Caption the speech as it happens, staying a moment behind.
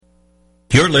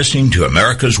You're listening to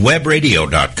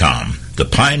America'sWebRadio.com, the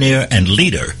pioneer and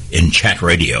leader in chat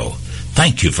radio.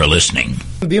 Thank you for listening.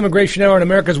 The Immigration Hour on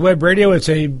America's Web Radio. It's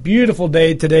a beautiful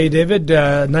day today, David.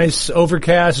 Nice,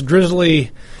 overcast,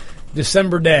 drizzly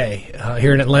December day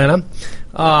here in Atlanta.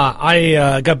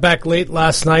 I got back late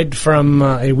last night from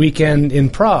a weekend in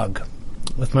Prague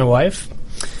with my wife.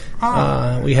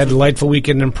 We had a delightful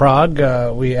weekend in Prague.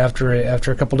 We after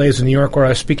a couple days in New York where I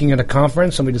was speaking at a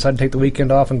conference, and we decided to take the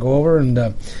weekend off and go over.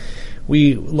 And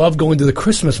we love going to the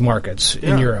Christmas markets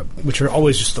in Europe, which are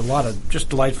always just a lot of just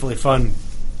delightfully fun.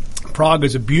 Prague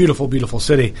is a beautiful, beautiful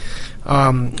city.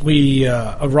 We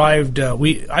arrived.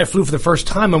 I flew for the first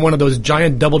time on one of those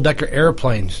giant double-decker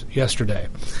airplanes yesterday,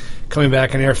 coming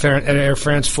back an Air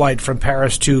France flight from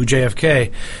Paris to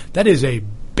JFK. That is a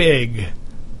big.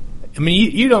 I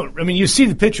mean, you see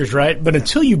the pictures, right? But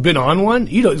until you've been on one,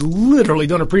 you literally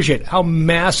don't appreciate how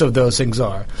massive those things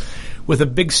are, with a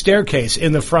big staircase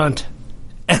in the front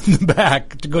and the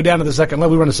back to go down to the second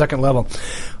level. We were on the second level.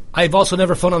 I've also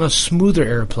never flown on a smoother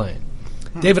airplane.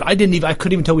 David, I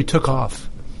couldn't even tell we took off.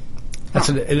 I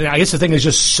guess the thing is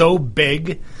just so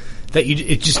big that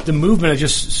the movement is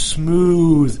just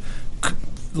smooth.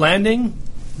 Landing,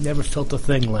 never felt a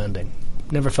thing landing.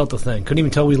 Never felt a thing. Couldn't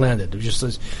even tell we landed. It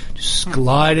was just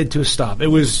glided to a stop. It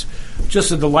was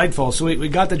just a delightful. So we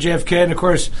got to JFK, and of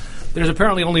course, there's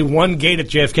apparently only one gate at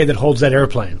JFK that holds that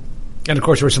airplane, and of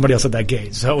course, there was somebody else at that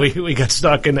gate. So we got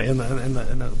stuck in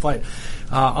the flight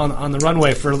on the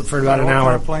runway for about an hour.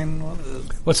 What kind of plane was it?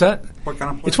 What's that? What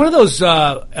kind of plane? It's one of those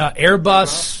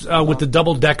Airbus with the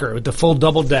double decker, with the full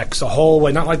double decks, the whole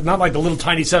way. Not like the little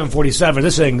tiny 747.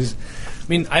 This thing's. I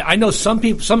mean, I know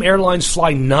some airlines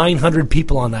fly 900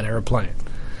 people on that airplane,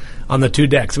 on the two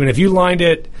decks. I mean, if you lined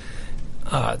it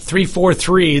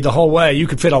 343 the whole way, you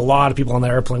could fit a lot of people on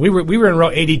that airplane. We were in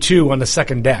row 82 on the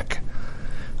second deck,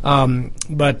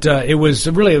 but it was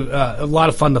really a lot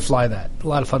of fun to fly that.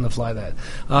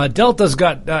 Delta's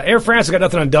got Air France has got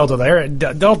nothing on Delta.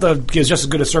 Delta gives just as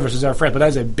good a service as Air France, but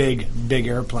that's a big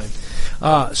airplane.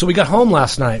 So we got home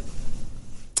last night.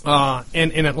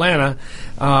 In Atlanta,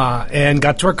 and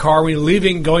got to our car. We were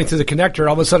leaving, going through the connector.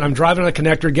 All of a sudden, I'm driving on the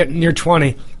connector, getting near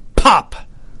 20. Pop!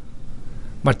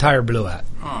 My tire blew out.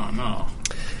 Oh, no.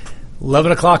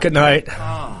 11 o'clock at night,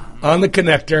 on the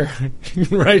connector.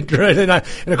 right. And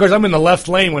of course, I'm in the left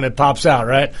lane when it pops out,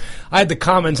 right? I had the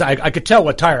common sense. I could tell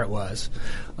what tire it was.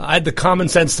 I had the common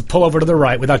sense to pull over to the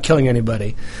right without killing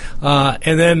anybody.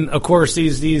 And then, of course,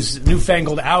 these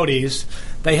newfangled Audis,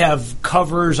 they have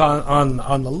covers on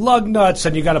the lug nuts,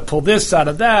 and you got to pull this out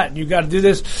of that, and you got to do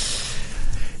this.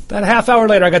 About a half hour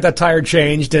later, I got that tire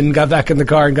changed and got back in the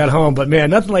car and got home. But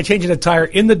man, nothing like changing a tire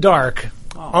in the dark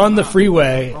on the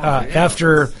freeway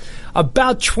after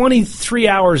about 23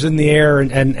 hours in the air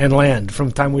and land from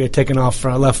the time we had taken off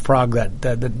left Prague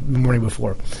that morning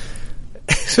before.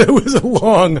 So it was a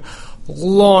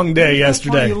long day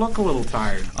yesterday. You look a little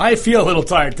tired. I feel a little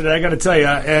tired today, I got to tell you.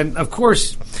 And, of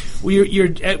course, when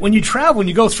you travel, when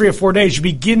you go 3 or 4 days, you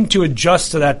begin to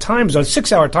adjust to that time zone,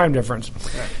 6-hour time difference.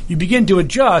 Yeah. You begin to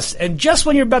adjust, and just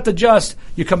when you're about to adjust,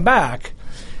 you come back.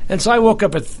 And so I woke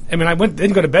up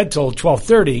didn't go to bed till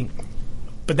 12:30,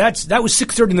 but that was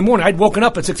 6:30 in the morning. I'd woken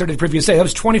up at 6:30 the previous day. That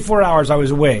was 24 hours I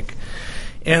was awake.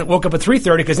 And woke up at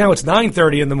 3:30 because now it's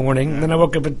 9:30 in the morning. Yeah. And then I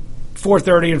woke up at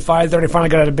 4:30 and 5:30. Finally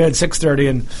got out of bed 6:30,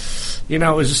 and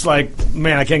it was just like,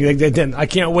 man, I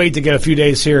can't wait to get a few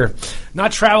days here.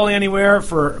 Not traveling anywhere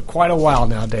for quite a while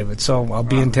now, David. So I'll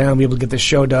be in town, be able to get this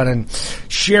show done, and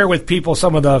share with people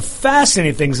some of the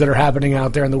fascinating things that are happening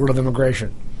out there in the world of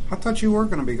immigration. I thought you were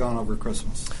going to be gone over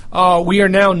Christmas. We are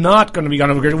now not going to be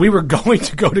gone over Christmas. We were going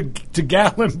to go to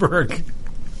Gatlinburg.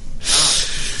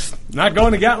 Not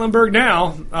going to Gatlinburg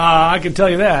now. I can tell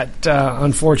you that,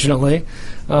 unfortunately.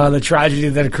 The tragedy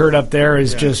that occurred up there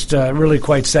is just really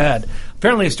quite sad.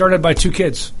 Apparently it started by two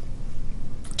kids.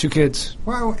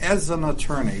 Well, as an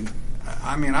attorney,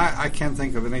 I mean, I can't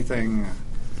think of anything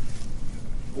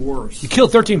worse. You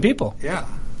killed 13 people. Yeah,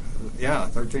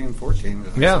 13, 14.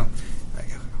 Yeah.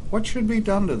 What should be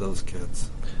done to those kids?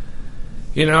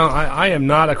 I am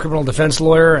not a criminal defense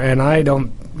lawyer, and I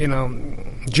don't,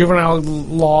 juvenile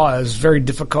law is very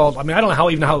difficult. I mean, I don't know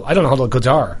how the kids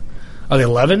are. Are they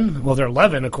 11? Well, they're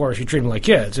 11. Of course, you treat them like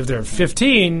kids. If they're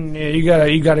 15,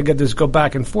 you gotta get this go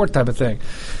back and forth type of thing.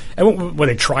 And were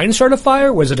they trying to start a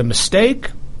fire? Was it a mistake?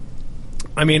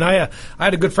 I mean, I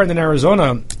had a good friend in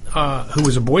Arizona who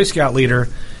was a Boy Scout leader,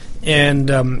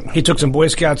 and he took some Boy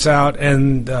Scouts out,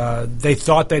 and they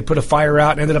thought they'd put a fire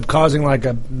out, and ended up causing like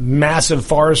a massive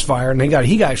forest fire, and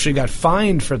he actually got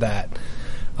fined for that,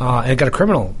 and got a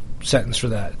criminal sentence for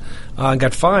that, and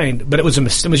got fined. But it was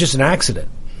just an accident.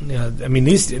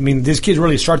 These kids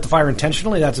really start the fire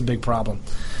intentionally. That's a big problem.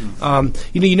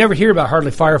 You never hear about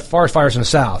forest fires in the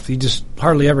South. You just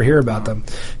hardly ever hear about them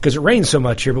because it rains so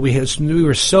much here. But we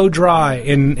were so dry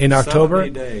in October.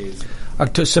 70 days.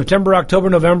 September,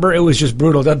 October, November, it was just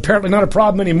brutal. Apparently not a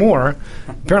problem anymore.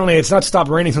 Apparently it's not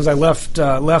stopped raining since I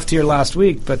left here last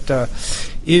week. But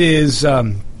it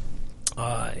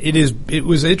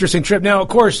was an interesting trip. Now, of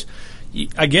course,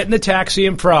 I get in the taxi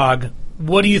in Prague.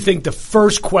 What do you think the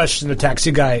first question the taxi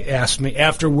guy asked me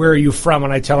after where are you from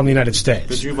when I tell him the United States?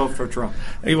 Did you vote for Trump?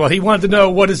 Well, he wanted to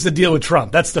know what is the deal with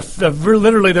Trump. That's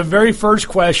literally the very first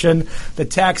question the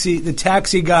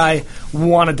taxi guy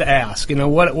wanted to ask.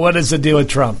 What is the deal with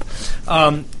Trump?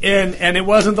 And it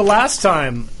wasn't the last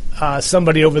time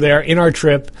somebody over there in our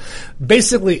trip,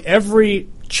 basically every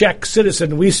Czech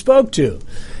citizen we spoke to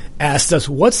asked us,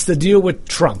 what's the deal with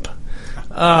Trump?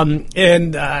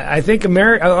 And I think a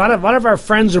lot of our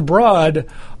friends abroad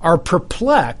are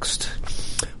perplexed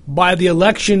by the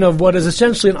election of what is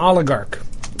essentially an oligarch.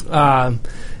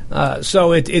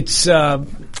 So it's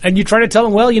and you try to tell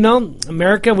them, well,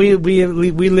 America, we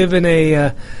live in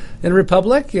a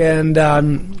republic,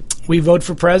 and we vote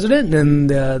for president, and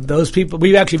those people,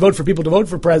 we actually vote for people to vote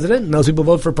for president, and those people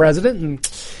vote for president,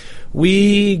 and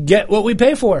we get what we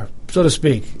pay for, so to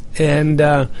speak. And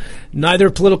neither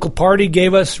political party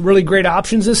gave us really great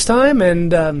options this time,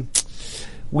 and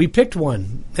we picked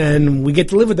one, and we get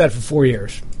to live with that for 4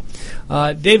 years.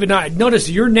 David, I noticed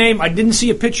your name. I didn't see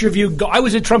a picture of you. I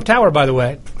was at Trump Tower, by the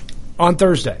way, on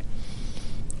Thursday.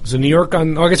 It was in New York I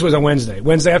guess it was on Wednesday.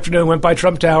 Wednesday afternoon, went by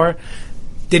Trump Tower.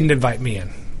 Didn't invite me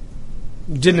in.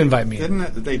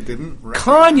 They didn't?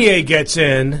 Kanye gets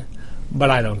in, but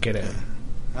I don't get in.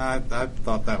 I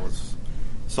thought that was...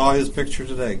 Saw his picture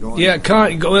today.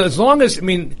 As long as,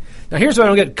 now here's what I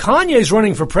don't get. Kanye's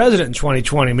running for president in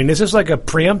 2020. Is this like a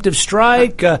preemptive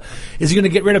strike? Is he going to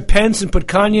get rid of Pence and put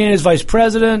Kanye in as vice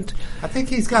president? I think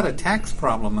he's got a tax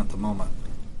problem at the moment.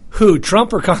 Who,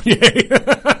 Trump or Kanye?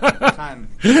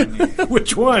 Kanye.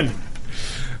 Which one?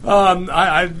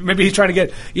 Maybe he's trying to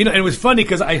get... and it was funny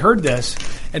because I heard this,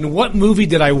 and what movie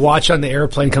did I watch on the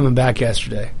airplane coming back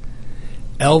yesterday?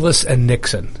 Elvis and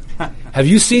Nixon. Have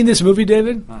you seen this movie,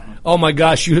 David? Uh-huh. Oh, my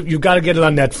gosh. You've got to get it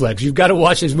on Netflix. You've got to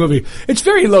watch this movie. It's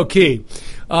very low-key.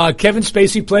 Kevin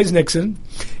Spacey plays Nixon,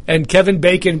 and Kevin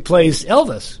Bacon plays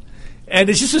Elvis.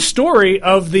 And it's just a story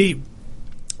of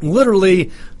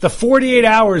literally the 48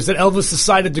 hours that Elvis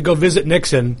decided to go visit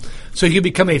Nixon so he could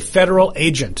become a federal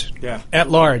agent at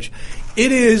large.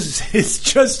 It's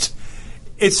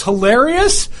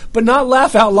hilarious, but not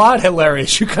laugh out loud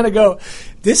hilarious. You kind of go,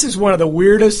 this is one of the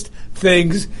weirdest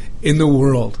things in the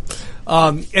world.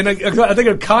 And I think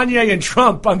of Kanye and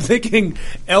Trump. I'm thinking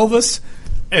Elvis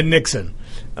and Nixon.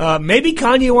 Maybe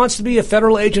Kanye wants to be a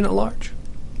federal agent at large.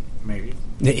 Maybe.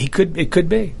 It could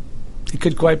be. It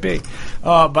could quite be.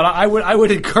 But I would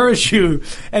encourage you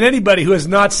and anybody who has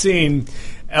not seen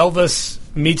Elvis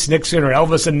Meets Nixon or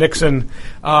Elvis and Nixon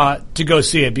to go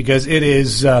see it, because it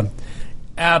is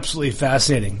absolutely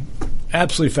fascinating.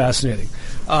 Absolutely fascinating.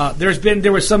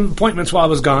 There were some appointments while I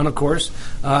was gone, of course.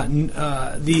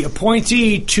 The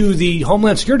appointee to the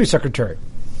Homeland Security Secretary,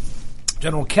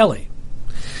 General Kelly.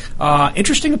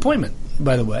 Interesting appointment,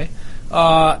 by the way.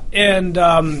 And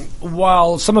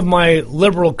while some of my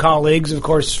liberal colleagues, of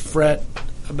course, fret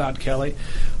about Kelly,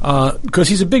 because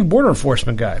he's a big border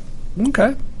enforcement guy.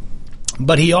 Okay.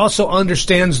 But he also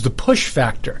understands the push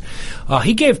factor.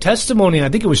 He gave testimony, I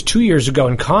think it was 2 years ago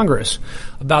in Congress,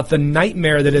 about the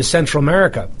nightmare that is Central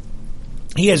America.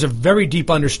 He has a very deep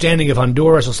understanding of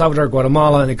Honduras, El Salvador,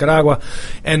 Guatemala, Nicaragua,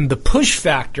 and the push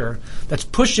factor that's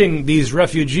pushing these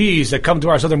refugees that come to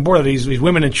our southern border, these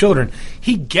women and children.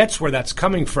 He gets where that's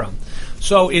coming from.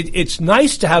 So it's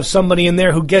nice to have somebody in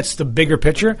there who gets the bigger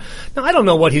picture. Now, I don't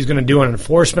know what he's going to do on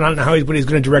enforcement. I don't know what he's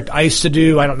going to direct ICE to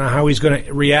do. I don't know how he's going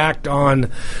to react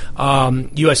on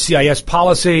USCIS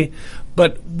policy.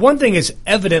 But one thing is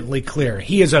evidently clear.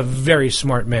 He is a very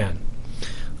smart man.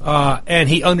 And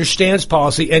he understands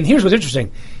policy. And here's what's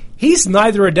interesting. He's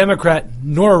neither a Democrat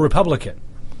nor a Republican,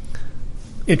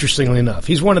 interestingly enough.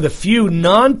 He's one of the few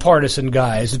nonpartisan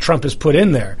guys that Trump has put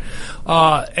in there.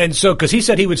 And so, because he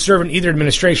said he would serve in either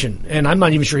administration, and I'm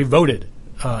not even sure he voted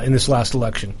in this last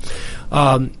election.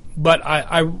 But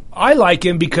I like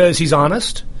him because he's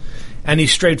honest, and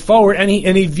he's straightforward, and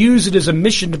he views it as a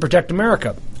mission to protect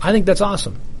America. I think that's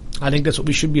awesome. I think that's what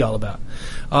we should be all about.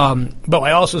 But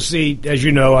I also see, as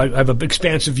you know, I have an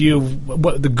expansive view of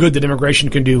what the good that immigration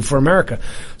can do for America.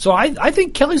 So I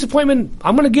think Kelly's appointment,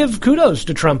 I'm going to give kudos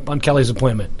to Trump on Kelly's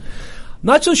appointment.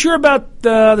 Not so sure about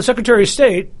the Secretary of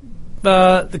State.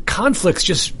 The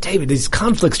conflicts these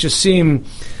conflicts just seem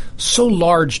so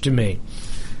large to me.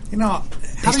 You know,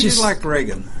 how did you like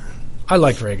Reagan? I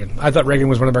liked Reagan. I thought Reagan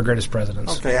was one of our greatest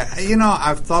presidents. Okay, you know,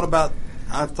 I've thought about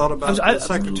the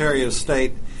Secretary of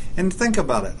State, and think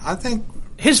about it. I think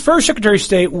his first Secretary of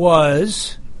State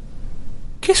was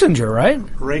Kissinger, right?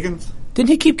 Reagan's. Didn't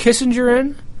he keep Kissinger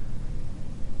in?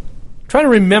 Trying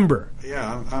to remember.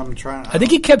 Yeah, I'm trying. I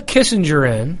think he kept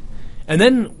Kissinger in, and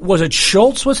then was it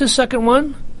Schultz was his second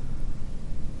one?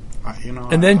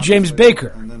 And then James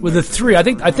Baker with the three. I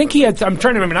think he had. I'm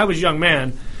trying to remember. I was a young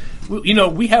man.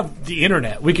 We have the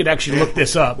internet. We could actually look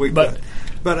this up. But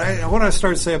what I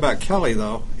started to say about Kelly,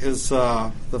 though, is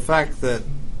the fact that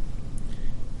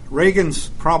Reagan's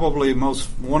probably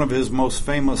one of his most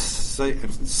famous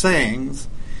sayings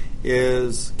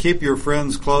is "keep your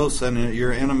friends close and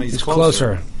your enemies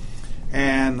closer."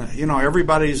 And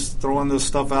everybody's throwing this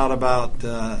stuff out about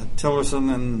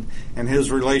Tillerson and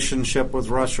his relationship with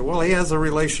Russia. Well, he has a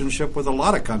relationship with a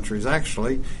lot of countries,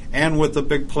 actually, and with the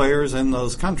big players in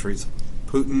those countries,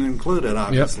 Putin included,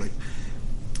 obviously.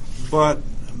 Yep. But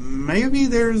maybe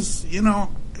there's, the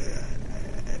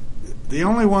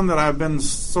only one that I've been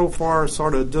so far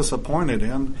sort of disappointed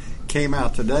in came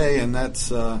out today, and that's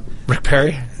Rick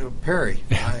Perry. Perry.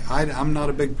 I'm not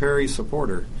a big Perry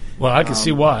supporter. Well, I can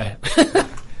see why.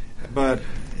 But,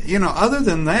 other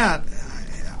than that,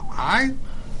 I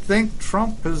think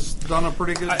Trump has done a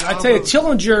pretty good job. I tell you,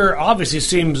 Tillinger obviously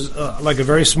seems like a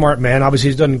very smart man. Obviously,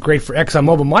 he's done great for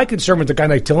ExxonMobil. My concern with a guy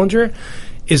like Tillinger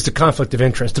is the conflict of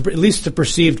interest, at least the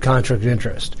perceived conflict of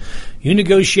interest. You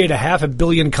negotiate a $500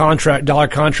 million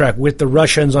contract with the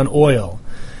Russians on oil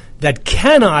that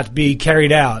cannot be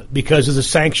carried out because of the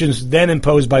sanctions then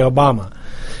imposed by Obama.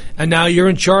 And now you're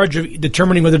in charge of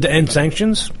determining whether to end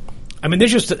sanctions. I mean,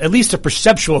 there's just at least a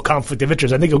perceptual conflict of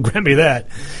interest. I think you'll grant me that.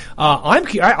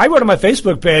 I wrote on my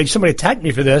Facebook page, somebody attacked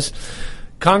me for this,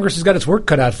 Congress has got its work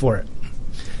cut out for it.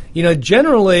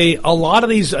 Generally, a lot of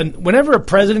these, whenever a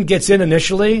president gets in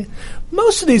initially,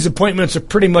 most of these appointments are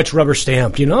pretty much rubber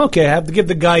stamped. Okay, I have to give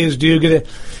the guy his due.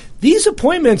 These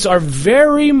appointments are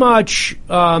very much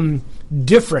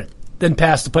different than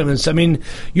past appointments. I mean,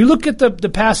 you look at the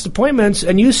past appointments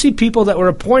and you see people that were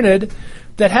appointed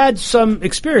that had some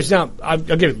experience. Now, I'll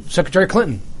give it, Secretary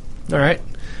Clinton, all right,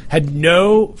 had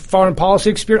no foreign policy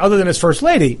experience other than his first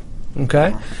lady,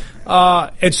 okay?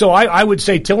 And so I would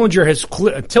say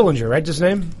Tillinger, right, his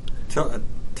name?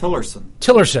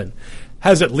 Tillerson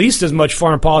has at least as much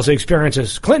foreign policy experience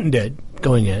as Clinton did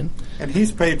going in. And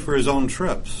he's paid for his own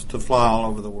trips to fly all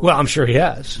over the world. Well, I'm sure he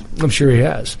has.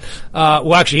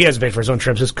 Well, actually, he hasn't paid for his own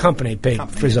trips. His company paid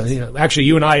for his own. Actually,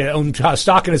 you and I own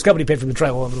stock in his company, paid for the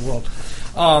travel all over the world.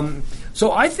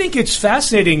 So I think it's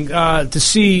fascinating to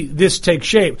see this take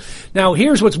shape. Now,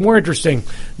 here's what's more interesting.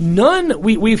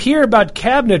 We hear about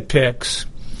cabinet picks,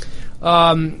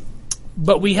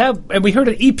 but we heard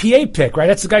an EPA pick, right?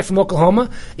 That's the guy from Oklahoma.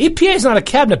 EPA is not a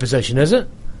cabinet position, is it?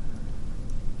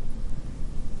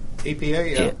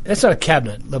 EPA, yeah. That's not a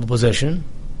cabinet level position.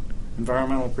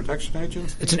 Environmental Protection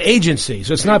Agency. It's an agency,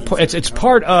 so it's not. It's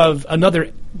part of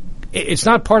another. It's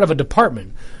not part of a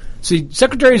department. See,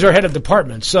 secretaries are head of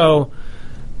departments, so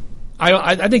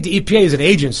I think the EPA is an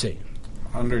agency.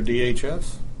 Under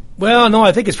DHS? Well, no,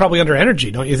 I think it's probably under energy.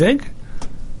 Don't you think?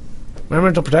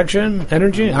 Environmental protection,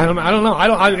 energy. I don't know.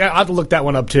 I have to look that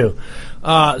one up too.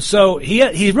 So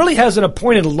he really hasn't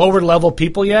appointed lower level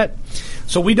people yet.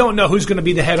 So we don't know who's going to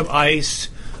be the head of ICE,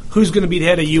 who's going to be the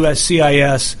head of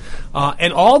USCIS,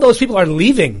 and all those people are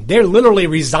leaving. They're literally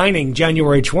resigning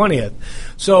January 20th.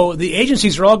 So the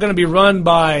agencies are all going to be run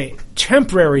by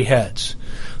temporary heads.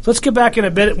 So let's get back in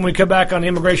a bit when we come back on the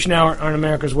Immigration Hour on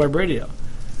America's Web Radio.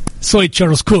 Soy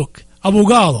Charles Cook,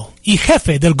 abogado y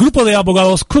jefe del grupo de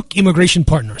abogados Cook Immigration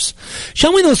Partners.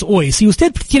 Llámenos hoy si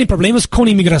usted tiene problemas con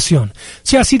inmigración,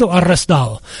 si ha sido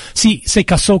arrestado, si se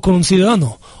casó con un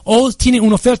ciudadano o tiene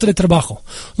una oferta de trabajo.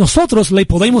 Nosotros le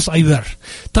podemos ayudar.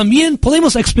 También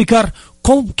podemos explicar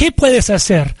qué puedes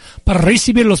hacer para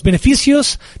recibir los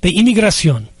beneficios de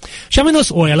inmigración.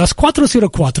 Llámenos hoy a las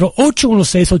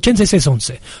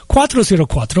 404-816-8611,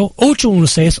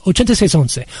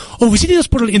 404-816-8611, o visítenos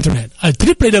por el internet al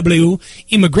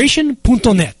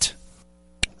www.immigration.net.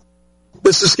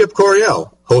 This is Skip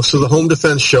Coryell, host of the Home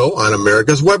Defense Show on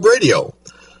America's Web Radio.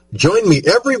 Join me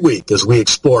every week as we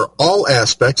explore all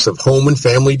aspects of home and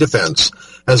family defense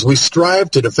as we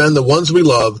strive to defend the ones we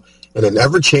love in an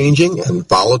ever-changing and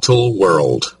volatile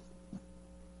world.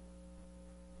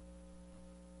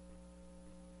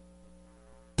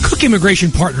 Cook Cook Immigration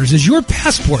Partners is your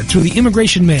passport through the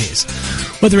immigration maze.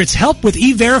 Whether it's help with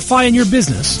E-Verify in your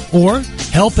business, or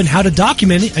help in how to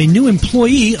document a new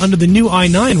employee under the new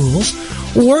I-9 rules,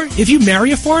 or if you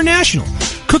marry a foreign national,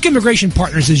 Cook Immigration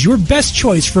Partners is your best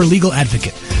choice for a legal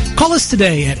advocate. Call us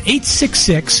today at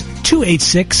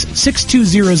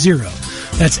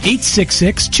 866-286-6200. That's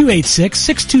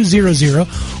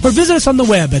 866-286-6200, or visit us on the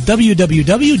web at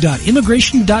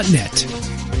www.immigration.net.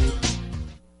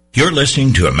 You're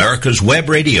listening to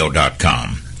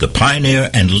America'sWebRadio.com, the pioneer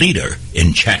and leader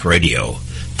in chat radio.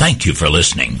 Thank you for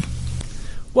listening.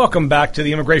 Welcome back to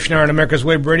the Immigration Hour on America's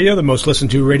Web Radio, the most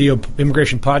listened to radio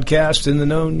immigration podcast in the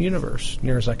known universe,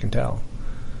 near as I can tell.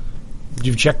 Did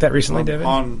you check that recently, David?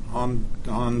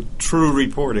 On True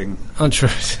Reporting. On True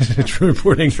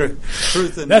Reporting.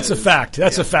 Truth and That's news. a fact.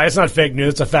 That's a fact. It's not fake news.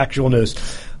 It's a factual news.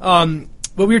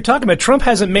 What we were talking about, Trump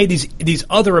hasn't made these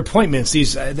other appointments.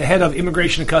 The head of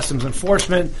Immigration and Customs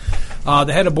Enforcement,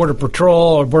 the head of Border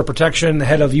Patrol or Border Protection, the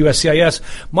head of USCIS.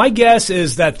 My guess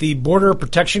is that the Border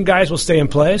Protection guys will stay in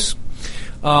place.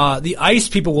 The ICE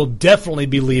people will definitely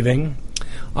be leaving.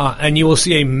 And you will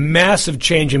see a massive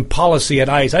change in policy at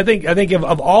ICE. I think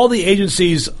of all the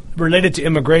agencies related to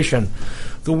immigration,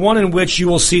 the one in which you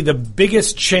will see the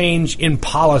biggest change in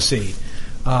policy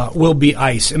will be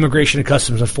ICE, Immigration and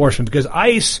Customs Enforcement, because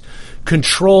ICE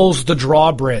controls the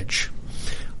drawbridge.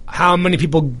 How many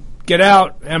people get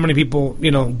out, how many people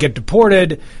get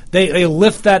deported, they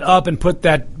lift that up and put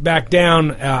that back down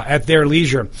at their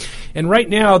leisure. And right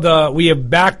now, we have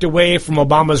backed away from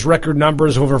Obama's record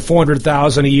numbers, over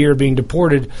 400,000 a year being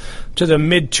deported, to the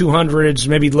mid-200s,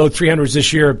 maybe low 300s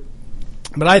this year.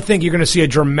 But I think you're going to see a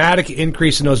dramatic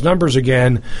increase in those numbers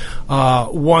again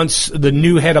once the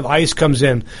new head of ICE comes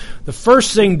in. The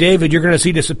first thing, David, you're going to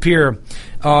see disappear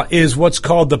is what's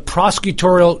called the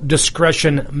Prosecutorial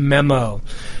Discretion Memo.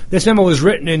 This memo was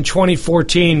written in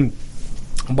 2014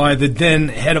 by the then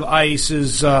head of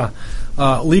ICE's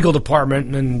legal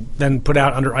department and then put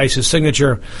out under ICE's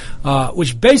signature,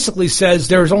 which basically says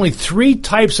there's only three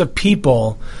types of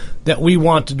people that we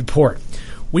want to deport.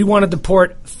 We want to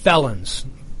deport felons.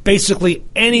 Basically,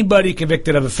 anybody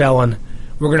convicted of a felon,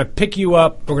 we're going to pick you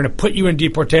up, we're going to put you in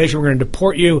deportation, we're going to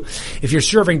deport you. If you're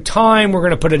serving time, we're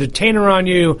going to put a detainer on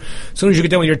you. As soon as you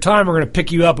get done with your time, we're going to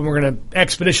pick you up and we're going to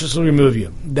expeditiously remove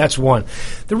you. That's one.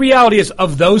 The reality is,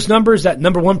 of those numbers, that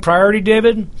number one priority,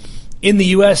 David, in the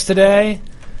U.S. today,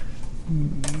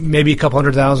 maybe a couple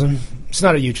 100,000. It's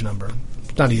not a huge number.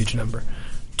 It's not a huge number.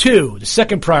 Two, the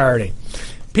second priority,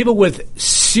 people with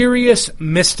serious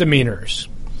misdemeanors.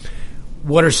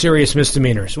 What are serious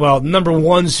misdemeanors? Well, number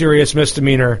one serious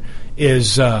misdemeanor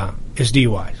is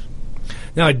DUIs.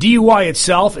 Now, a DUI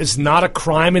itself is not a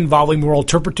crime involving moral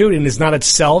turpitude and is not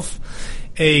itself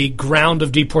a ground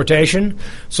of deportation.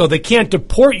 So they can't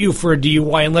deport you for a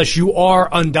DUI unless you are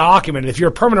undocumented. If you're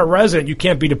a permanent resident, you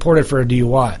can't be deported for a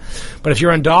DUI. But if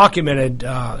you're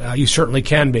undocumented, you certainly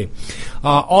can be.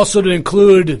 Also to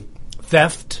include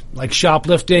theft, like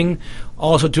shoplifting,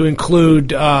 also to include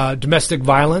domestic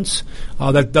violence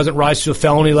that doesn't rise to a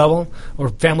felony level, or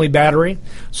family battery.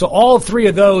 So all three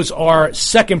of those are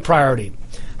second priority.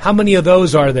 How many of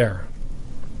those are there?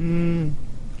 A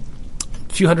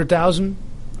few 100,000,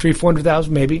 300,000-400,000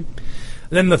 maybe. And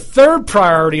then the third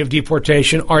priority of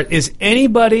deportation is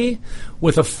anybody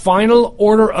with a final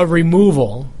order of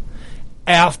removal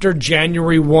after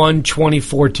January 1,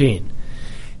 2014.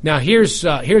 Now, here's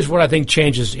what I think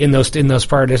changes in those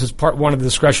priorities. This is part one of the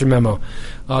discretion memo,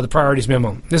 the priorities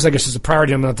memo. This, I guess, is the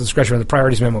priority memo, not the discretion memo, the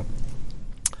priorities memo.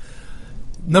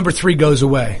 Number three goes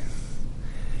away.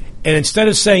 And instead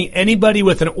of saying anybody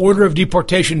with an order of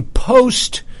deportation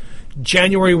post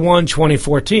January 1,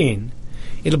 2014,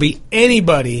 it'll be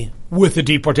anybody with a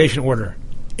deportation order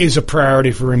is a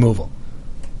priority for removal.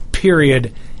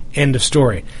 Period. End of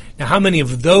story. Now, how many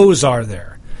of those are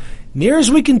there? Near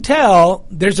as we can tell,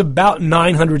 there's about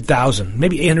 900,000,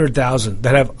 maybe 800,000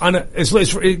 that have,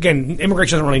 again,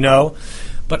 immigration doesn't really know,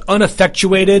 but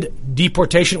uneffectuated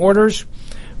deportation orders,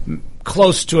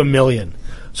 close to 1 million.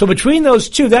 So between those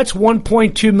two, that's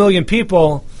 1.2 million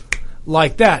people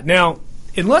like that. Now,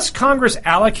 unless Congress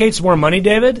allocates more money,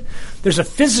 David, there's a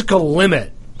physical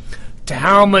limit to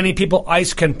how many people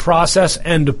ICE can process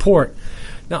and deport.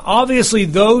 Now, obviously,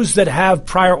 those that have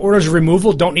prior orders of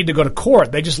removal don't need to go to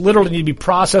court. They just literally need to be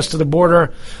processed to the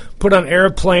border, put on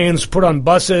airplanes, put on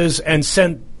buses, and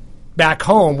sent back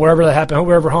home,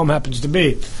 wherever home happens to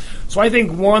be. So I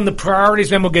think, one, the priorities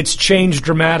memo gets changed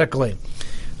dramatically.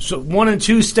 So 1 and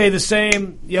 2 stay the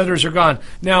same, the others are gone.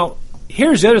 Now,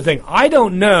 here's the other thing. I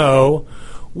don't know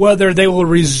whether they will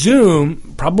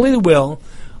resume, probably they will,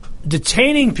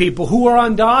 detaining people who are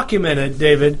undocumented,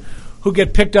 David, who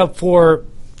get picked up for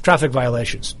traffic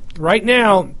violations. Right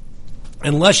now,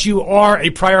 unless you are a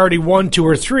priority 1, 2,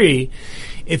 or 3,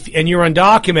 and you're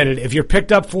undocumented, if you're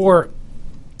picked up for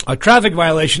a traffic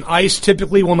violation, ICE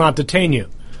typically will not detain you.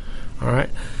 All right.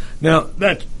 Now,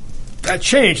 that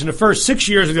changed. In the first 6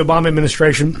 years of the Obama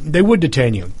administration, they would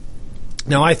detain you.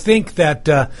 Now, I think that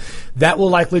that will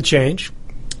likely change.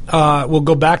 We'll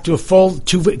go back to a full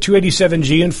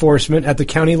 287G enforcement at the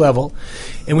county level,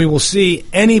 and we will see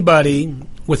anybody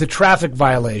with a traffic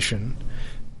violation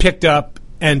picked up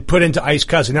and put into ICE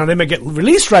custody. Now, they may get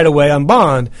released right away on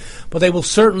bond, but they will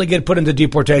certainly get put into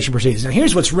deportation proceedings. Now,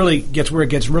 here's where it gets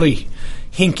really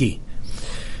hinky.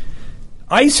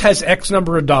 ICE has X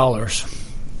number of dollars.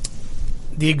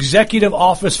 The Executive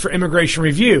Office for Immigration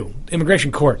Review,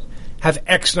 Immigration Court, have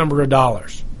X number of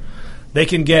dollars. They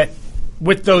can get,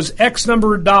 with those X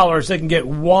number of dollars, they can get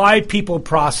Y people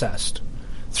processed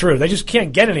through. They just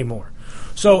can't get any more.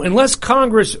 So unless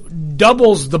Congress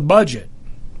doubles the budget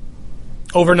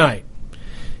overnight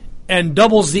and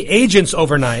doubles the agents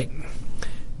overnight,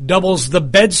 doubles the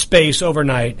bed space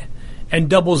overnight, and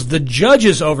doubles the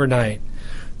judges overnight,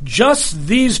 just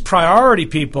these priority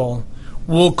people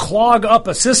will clog up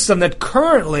a system that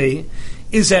currently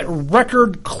is at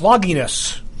record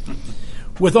clogginess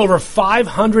with over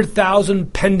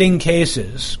 500,000 pending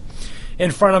cases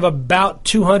in front of about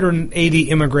 280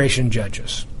 immigration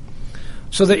judges.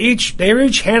 So they're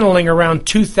each handling around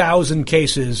 2,000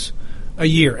 cases a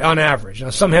year on average. Now,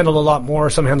 some handle a lot more,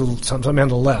 some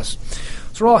handle less.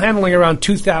 So we're all handling around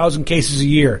 2,000 cases a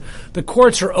year. The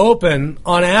courts are open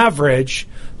on average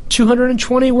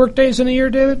 220 work days in a year,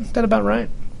 David? Is that about right?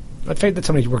 I think that's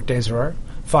how many work days there are.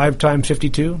 5 times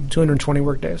 52, 220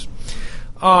 work days.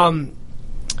 And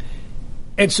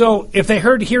so if they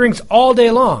heard hearings all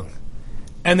day long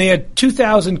and they had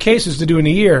 2,000 cases to do in a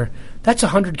year, that's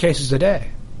 100 cases a day.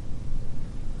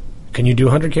 Can you do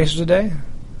 100 cases a day?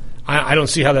 I don't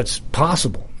see how that's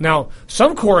possible. Now,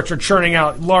 some courts are churning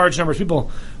out large numbers of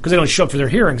people because they don't show up for their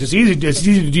hearings. It's easy to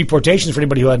do deportations for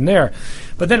anybody who wasn't there.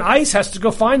 But then ICE has to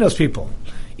go find those people.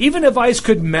 Even if ICE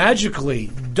could magically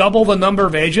double the number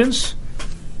of agents,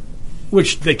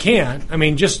 which they can't, I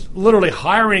mean, just literally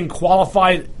hiring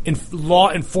qualified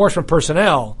law enforcement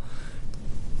personnel,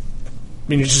 I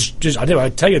mean, I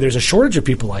tell you, there's a shortage of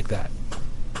people like that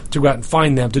to go out and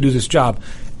find them to do this job,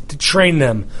 to train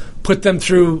them, put them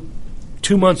through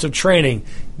 2 months of training,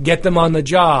 get them on the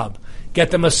job,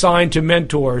 get them assigned to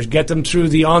mentors, get them through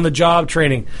the on-the-job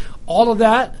training. All of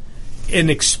that, an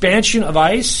expansion of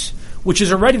ICE, which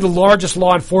is already the largest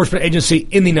law enforcement agency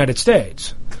in the United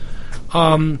States,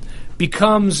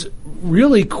 becomes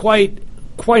really quite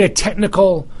a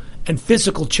technical and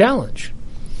physical challenge.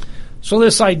 So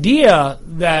this idea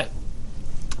that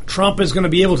Trump is going to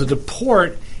be able to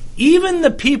deport even the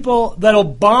people that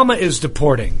Obama is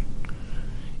deporting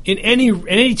in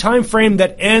any time frame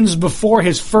that ends before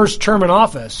his first term in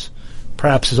office,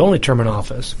 perhaps his only term in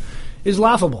office, is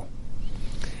laughable.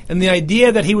 And the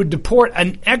idea that he would deport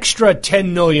an extra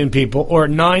 10 million people or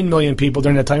 9 million people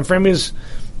during that time frame is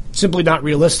simply not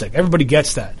realistic. Everybody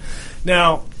gets that.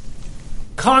 Now,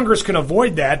 Congress can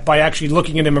avoid that by actually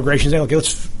looking at immigration and saying, okay,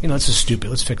 this is stupid.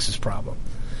 Let's fix this problem.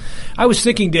 I was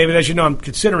thinking, David, as you know, I'm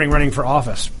considering running for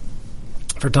office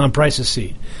for Tom Price's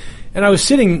seat. And I was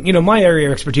sitting, my area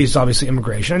of expertise is obviously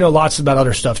immigration. I know lots about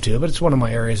other stuff too, but it's one of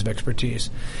my areas of expertise.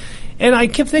 And I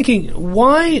kept thinking,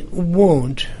 why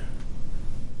won't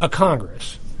a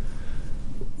Congress,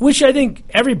 which I think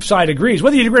every side agrees,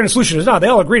 whether you agree on a solution or not, they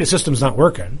all agree the system's not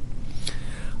working.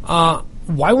 Why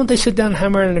won't they sit down and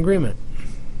hammer out an agreement?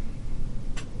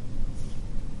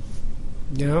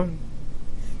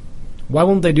 Why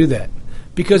won't they do that?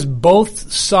 Because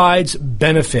both sides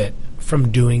benefit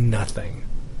from doing nothing.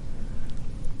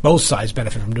 Both sides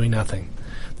benefit from doing nothing.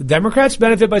 The Democrats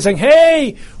benefit by saying,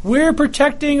 hey, we're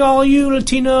protecting all you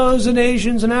Latinos and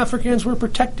Asians and Africans. We're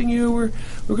protecting you. We're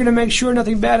going to make sure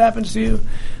nothing bad happens to you.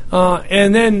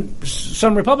 And then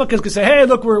some Republicans could say, hey,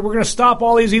 look, we're going to stop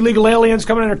all these illegal aliens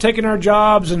coming in and taking our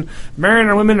jobs and marrying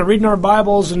our women and reading our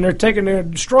Bibles, and they're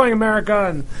destroying America.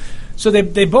 And so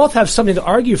they both have something to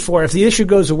argue for. If the issue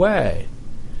goes away,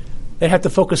 they have to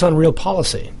focus on real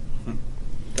policy.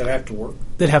 That have to work.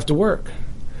 That have to work.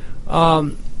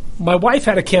 My wife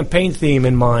had a campaign theme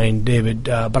in mind, David,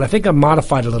 but I think I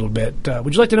modified it a little bit.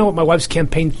 Would you like to know what my wife's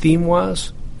campaign theme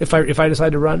was if I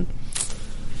decide to run?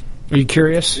 Are you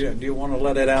curious? Yeah. Do you want to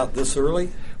let it out this early?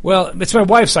 Well, it's my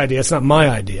wife's idea. It's not my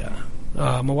idea.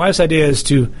 My wife's idea is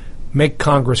to make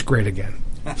Congress great again.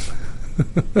 How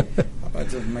about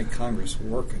just make Congress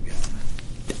work again?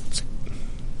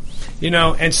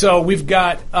 And so we've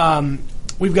got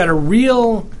a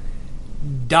real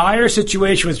dire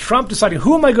situation with Trump deciding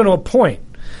who am I going to appoint.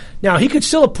 Now, he could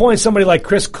still appoint somebody like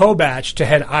Chris Kobach to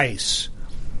head ICE.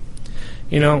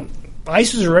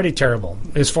 ICE is already terrible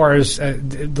as far as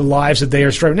the lives that they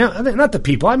are struggling. Now, not the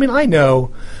people. I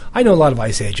know a lot of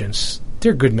ICE agents.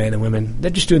 They're good men and women.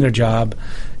 They're just doing their job.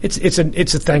 It's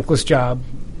a thankless job.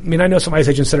 I know some ICE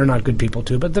agents that are not good people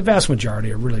too, but the vast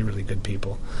majority are really, really good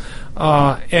people.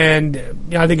 And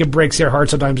I think it breaks their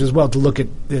heart sometimes as well to look at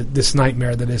this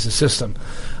nightmare that is the system.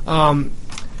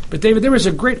 But David, there was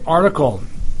a great article.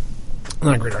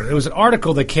 Not a great article. It was an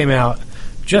article that came out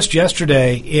just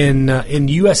yesterday in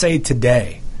USA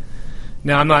Today.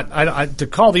 Now, I'm not to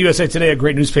call the USA Today a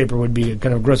great newspaper would be a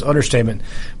kind of gross understatement,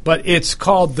 but it's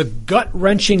called "The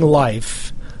Gut-Wrenching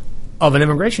Life of an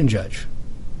Immigration Judge."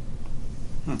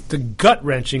 The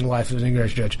gut-wrenching life of an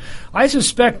immigration judge. I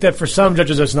suspect that for some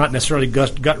judges it's not necessarily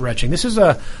gut-wrenching. This is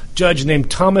a judge named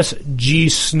Thomas G.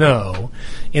 Snow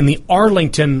in the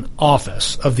Arlington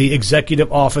office of the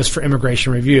Executive Office for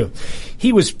Immigration Review.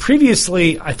 He was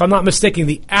previously, if I'm not mistaken,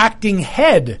 the acting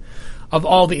head of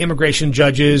all the immigration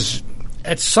judges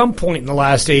at some point in the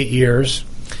last 8 years,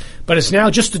 but it's now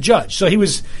just a judge. So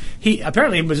he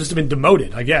apparently was just been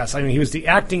demoted, I guess. He was the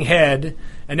acting head,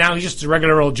 and now he's just a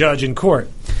regular old judge in court.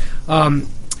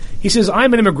 He says,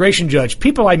 I'm an immigration judge.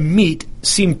 People I meet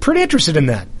seem pretty interested in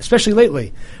that, especially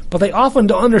lately, but they often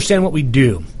don't understand what we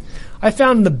do. I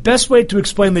found the best way to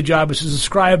explain the job is to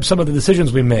describe some of the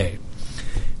decisions we made.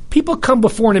 People come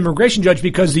before an immigration judge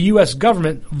because the U.S.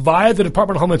 government, via the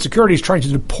Department of Homeland Security, is trying to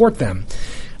deport them,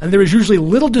 and there is usually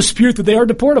little dispute that they are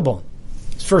deportable.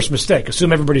 First mistake.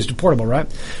 Assume everybody's deportable, right?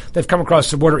 They've come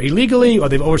across the border illegally, or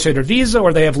they've overstayed their visa,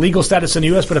 or they have legal status in the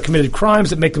U.S. but have committed crimes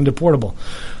that make them deportable.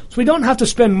 So we don't have to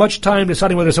spend much time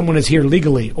deciding whether someone is here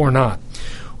legally or not.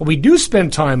 What we do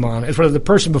spend time on is whether the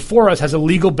person before us has a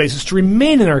legal basis to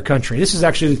remain in our country. This is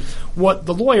actually what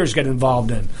the lawyers get involved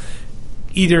in.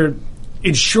 Either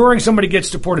ensuring somebody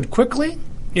gets deported quickly,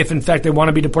 if in fact they want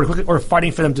to be deported quickly, or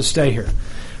fighting for them to stay here.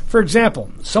 For example,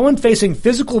 someone facing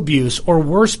physical abuse or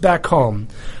worse back home,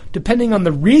 depending on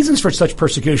the reasons for such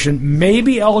persecution, may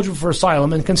be eligible for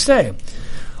asylum and can stay.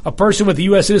 A person with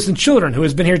U.S. citizen children who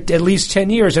has been here at least 10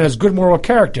 years and has good moral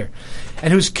character,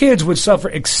 and whose kids would suffer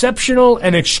exceptional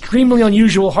and extremely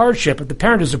unusual hardship if the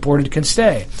parent is deported, can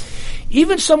stay.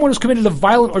 Even someone who's committed a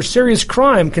violent or serious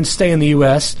crime can stay in the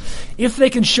U.S. if they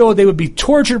can show they would be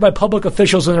tortured by public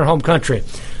officials in their home country.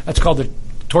 That's called the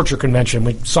Torture Convention.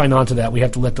 We sign on to that. We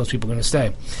have to let those people in to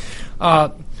stay.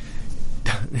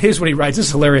 Here's what he writes. This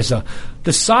is hilarious, though.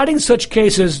 Deciding such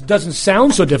cases doesn't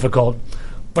sound so difficult,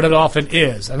 but it often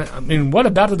is. And what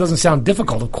about it doesn't sound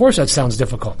difficult? Of course that sounds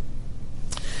difficult.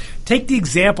 Take the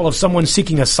example of someone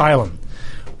seeking asylum.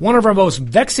 One of our most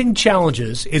vexing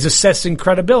challenges is assessing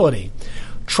credibility,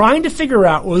 trying to figure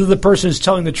out whether the person is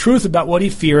telling the truth about what he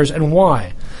fears and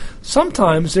why.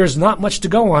 Sometimes there's not much to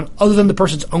go on other than the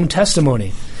person's own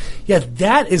testimony. Yet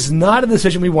that is not a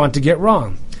decision we want to get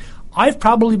wrong. I've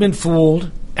probably been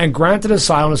fooled and granted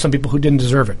asylum to some people who didn't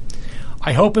deserve it.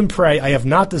 I hope and pray I have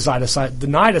not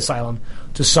denied asylum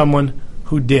to someone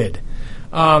who did.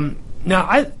 Now,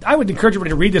 I would encourage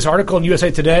everybody to read this article in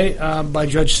USA Today by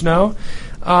Judge Snow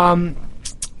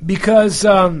because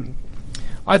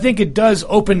I think it does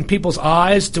open people's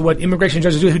eyes to what immigration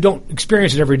judges do who don't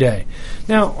experience it every day.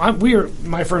 Now,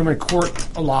 my firm are in court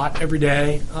a lot every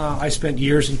day. I spent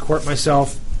years in court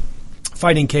myself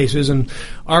fighting cases and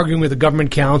arguing with the government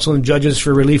counsel and judges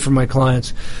for relief from my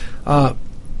clients.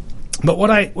 But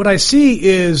what I see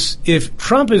is if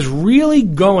Trump is really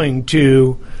going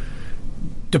to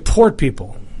deport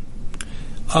people,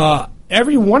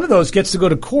 every one of those gets to go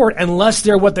to court unless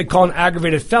they're what they call an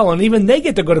aggravated felon. Even they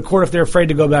get to go to court if they're afraid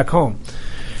to go back home.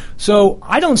 So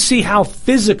I don't see how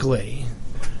physically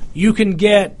you can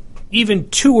get even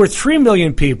 2 or 3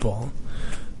 million people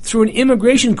through an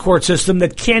immigration court system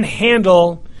that can't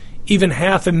handle even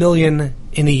 500,000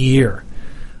 in a year.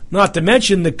 Not to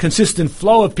mention the consistent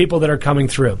flow of people that are coming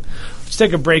through. Let's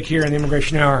take a break here in the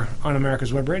Immigration Hour on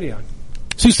America's Web Radio.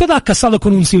 Si usted ha casado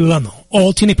con un ciudadano,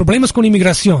 o tiene problemas con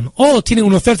inmigración, o tiene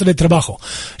una oferta de trabajo,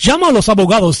 llama a los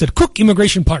abogados del Cook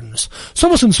Immigration Partners.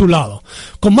 Somos en su lado.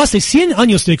 Con más de 100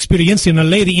 años de experiencia en la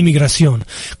ley de inmigración,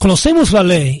 conocemos la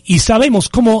ley y sabemos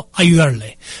cómo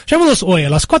ayudarle. Llámanos hoy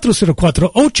a las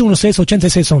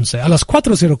 404-816-8611, a las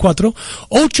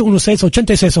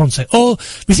 404-816-8611, o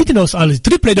visítenos al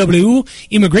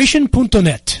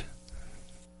www.immigration.net.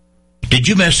 Did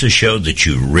you miss a show that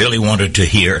you really wanted to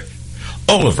hear?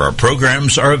 All of our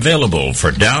programs are available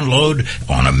for download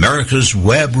on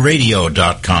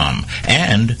americaswebradio.com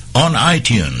and on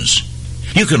iTunes.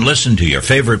 You can listen to your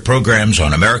favorite programs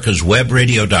on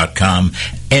americaswebradio.com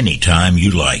anytime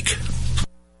you like.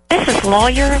 This is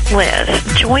Lawyer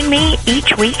Liz. Join me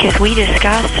each week as we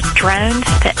discuss drones,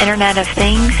 the Internet of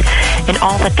Things, and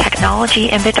all the technology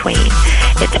in between.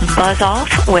 It's Buzz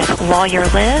Off with Lawyer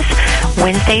Liz,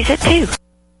 Wednesdays at 2.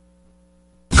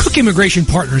 Cook Immigration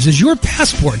Partners is your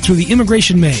passport through the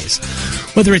immigration maze.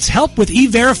 Whether it's help with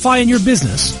E-Verify in your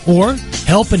business, or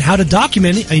help in how to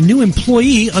document a new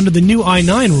employee under the new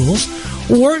I-9 rules,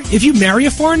 or if you marry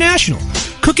a foreign national,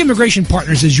 Cook Immigration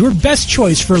Partners is your best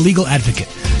choice for a legal advocate.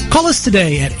 Call us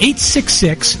today at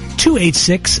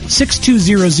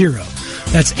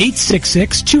 866-286-6200. That's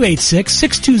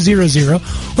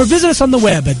 866-286-6200, or visit us on the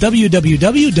web at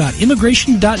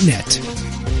www.immigration.net.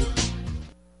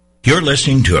 You're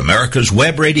listening to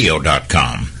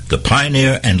americaswebradio.com, the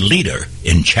pioneer and leader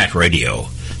in chat radio.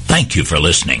 Thank you for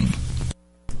listening.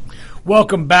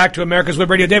 Welcome back to America's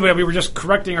Web Radio. David, we were just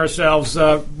correcting ourselves.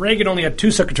 Reagan only had 2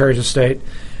 secretaries of state.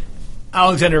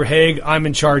 Alexander Haig, I'm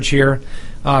in charge here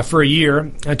for a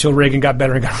year until Reagan got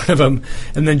better and got rid of him,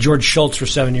 and then George Shultz for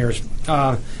 7 years.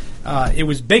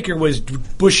 Baker was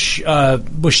Bush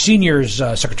Senior's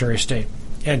Secretary of State,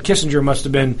 and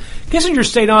Kissinger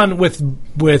stayed on with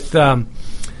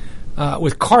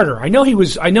Carter. I know he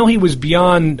was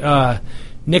beyond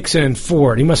Nixon and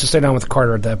Ford. He must have stayed on with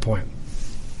Carter at that point.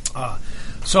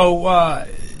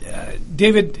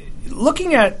 David,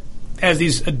 looking at as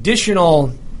these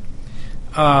additional,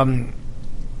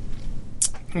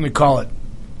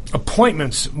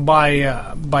 appointments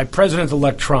by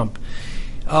President-elect Trump,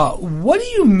 what do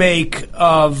you make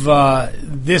of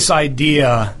this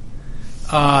idea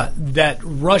that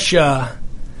Russia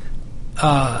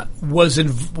was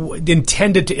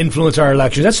intended to influence our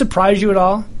elections? Does that surprise you at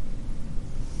all?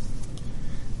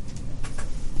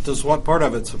 Does what part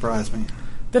of it surprise me?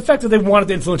 The fact that they wanted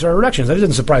to influence our elections. That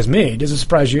doesn't surprise me. Does it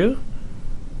surprise you?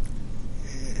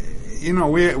 You know,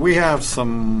 we have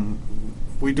some.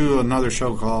 We do another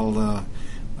show called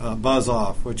Buzz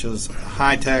Off, which is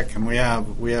high tech, and we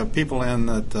have people in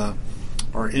that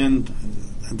are in.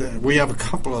 We have a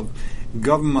couple of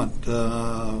government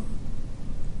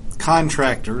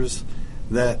contractors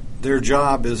that their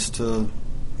job is to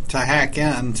hack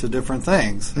into different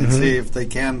things and see if they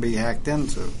can be hacked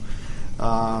into.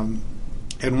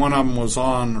 And one of them was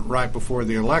on right before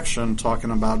the election talking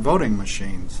about voting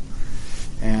machines.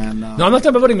 And no, I'm not talking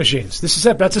about voting machines.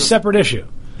 That's a separate issue.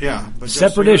 Yeah, but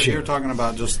separate issue. You're talking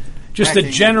about just the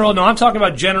general. No, I'm talking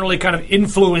about generally kind of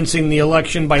influencing the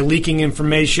election by leaking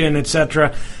information,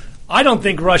 etc. I don't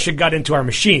think Russia got into our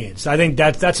machines. I think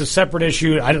that's a separate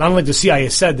issue. I don't think the CIA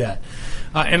said that.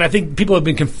 And I think people have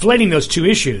been conflating those two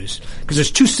issues because there's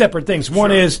two separate things.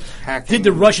 One is, did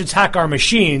the Russians hack our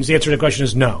machines? The answer to the question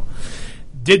is no.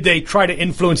 Did they try to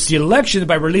influence the election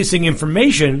by releasing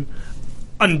information?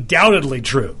 Undoubtedly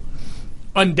true.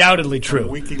 Undoubtedly true.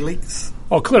 WikiLeaks?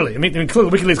 Oh, clearly. I mean, clearly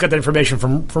WikiLeaks got that information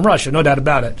from Russia, no doubt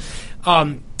about it.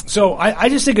 So I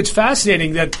just think it's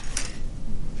fascinating that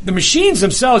the machines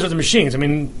themselves are the machines. I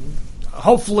mean,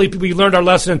 hopefully we learned our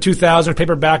lesson in 2000,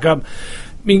 paper backup.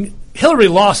 I mean, Hillary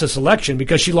lost this election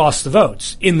because she lost the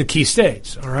votes in the key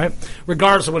states, all right?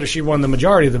 Regardless of whether she won the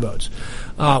majority of the votes.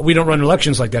 We don't run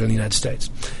elections like that in the United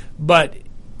States. But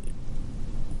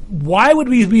why would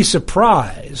we be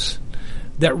surprised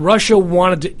that Russia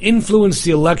wanted to influence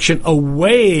the election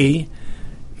away,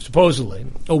 supposedly,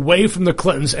 away from the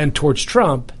Clintons and towards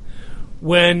Trump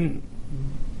when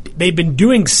they've been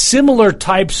doing similar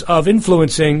types of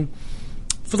influencing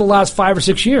for the last 5 or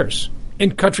 6 years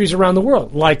in countries around the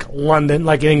world, like London,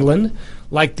 like England,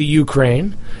 like the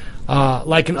Ukraine,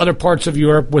 like in other parts of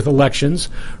Europe with elections.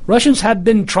 Russians have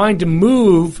been trying to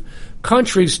move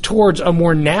countries towards a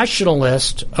more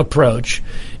nationalist approach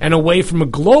and away from a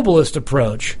globalist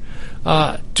approach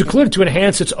to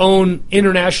enhance its own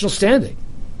international standing.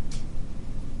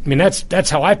 I mean, that's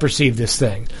how I perceive this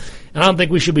thing. And I don't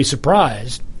think we should be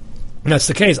surprised that's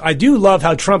the case. I do love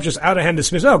how Trump just out of hand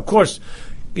dismissed, of course,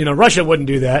 Russia wouldn't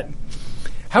do that.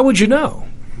 How would you know?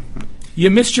 You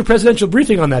missed your presidential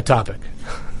briefing on that topic.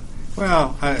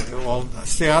 Well, I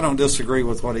don't disagree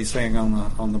with what he's saying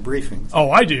on the briefings.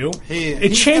 Oh, I do.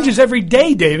 It changes every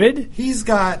day, David. He's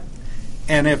got,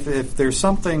 and if there's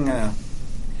something,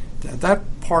 that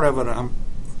part of it, I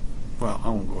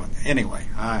won't go in. Anyway,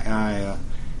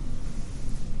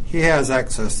 he has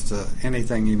access to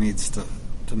anything he needs to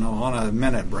know on a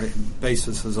minute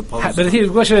basis as opposed to. But the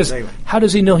question is, how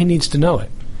does he know he needs to know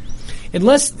it?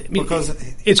 Because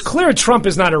it's clear Trump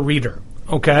is not a reader.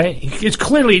 Okay, it's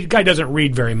clearly the guy doesn't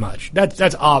read very much.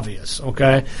 That's obvious.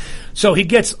 Okay, so he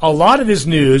gets a lot of his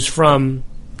news from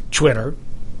Twitter,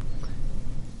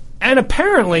 and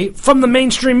apparently from the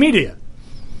mainstream media.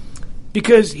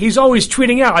 Because he's always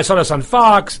tweeting out, I saw this on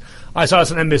Fox, I saw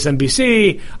this on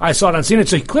MSNBC, I saw it on CNN.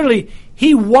 So clearly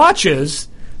he watches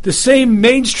the same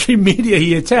mainstream media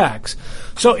he attacks.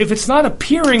 So if it's not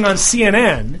appearing on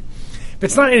CNN, if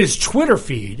it's not in his Twitter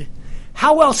feed,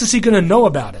 how else is he going to know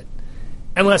about it?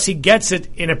 Unless he gets it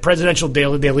in a presidential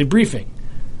daily briefing.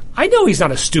 I know he's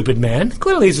not a stupid man.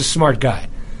 Clearly he's a smart guy.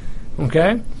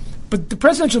 Okay? But the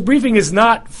presidential briefing is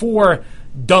not for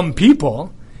dumb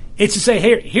people. It's to say,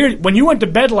 hey, here, when you went to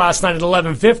bed last night at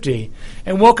 11:50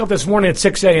 and woke up this morning at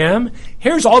 6 a.m.,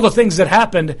 here's all the things that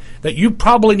happened that you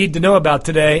probably need to know about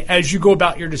today as you go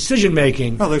about your decision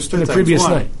making Well, there's two the things. previous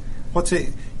One, night. What's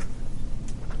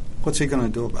he going to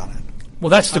do about it? Well,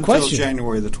 that's the Until question.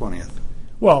 January the 20th.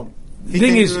 Well, He the thing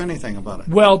can't is, do anything about it.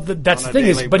 well, that's on the a thing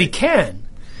is, daily but he basis. can.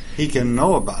 He can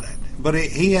know about it. But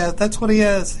he has, that's what he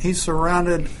has. He's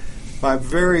surrounded by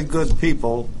very good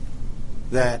people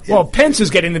that... Well, Pence is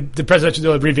getting the presidential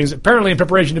daily briefings, apparently in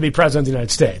preparation to be president of the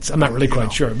United States. I'm not really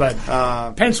quite sure, but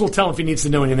Pence will tell him if he needs to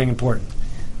know anything important.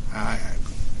 I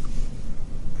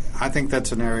think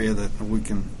that's an area that we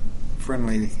can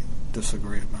friendly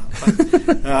disagree about.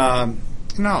 But,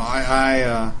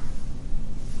 no,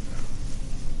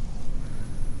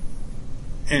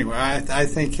 anyway, I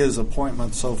think his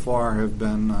appointments so far have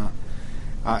been.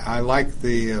 I like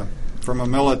the from a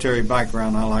military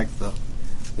background. I like the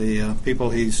people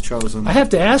he's chosen. I have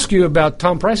to ask you about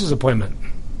Tom Price's appointment.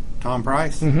 Tom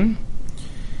Price. Mm-hmm.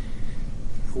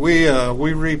 We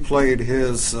replayed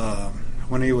his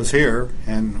when he was here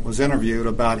and was interviewed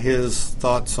about his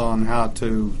thoughts on how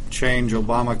to change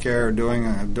Obamacare,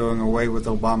 doing away with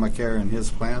Obamacare and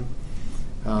his plan.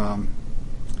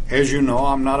 As you know,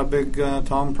 I'm not a big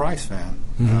Tom Price fan.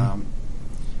 Mm-hmm.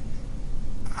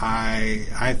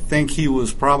 I think he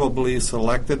was probably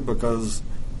selected because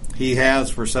he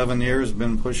has for 7 years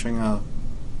been pushing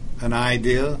an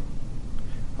idea,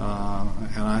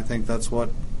 and I think that's what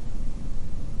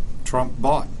Trump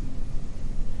bought.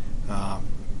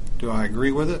 Do I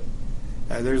agree with it?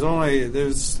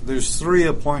 There's three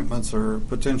appointments or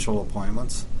potential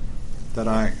appointments that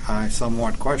I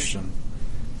somewhat question.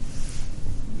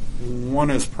 One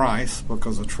is Price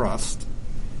because of trust.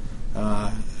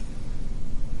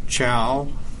 Chow,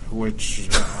 which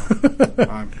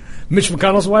Mitch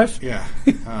McConnell's wife? yeah,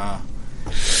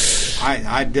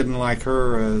 I didn't like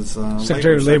her as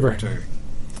Secretary of Labor. Secretary.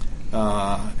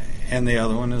 And the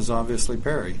other one is obviously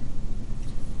Perry.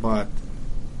 But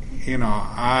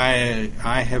I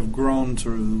have grown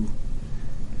to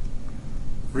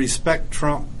respect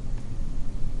Trump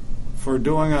for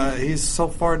he's so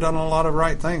far done a lot of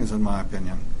right things, in my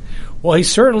opinion. Well, he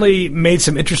certainly made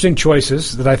some interesting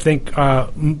choices that I think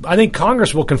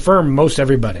Congress will confirm most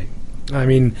everybody. I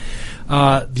mean,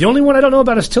 the only one I don't know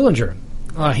about is Tillerson.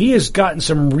 He has gotten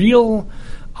some real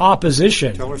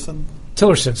opposition.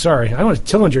 Tillerson, sorry. I want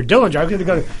Dillinger. I'm going to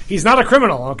go. He's not a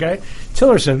criminal, okay?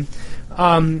 Tillerson,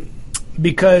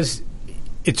 because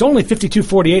it's only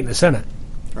 52-48 in the Senate.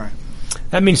 Right.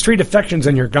 That means 3 defections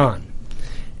and you're gone.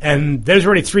 And there's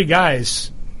already 3 guys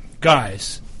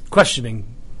questioning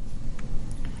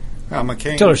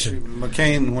Tillerson.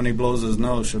 McCain, when he blows his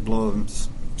nose, should blow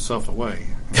himself away,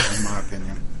 in my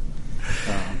opinion.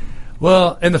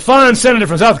 Well, and the fine senator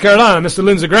from South Carolina, Mr.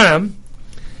 Lindsey Graham,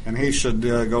 and he should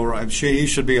go right. He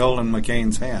should be holding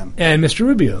McCain's hand. And Mr.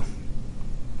 Rubio.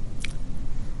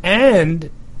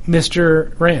 And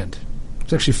Mr. Rand.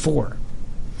 It's actually 4.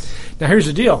 Now, here's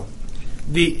the deal.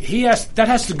 That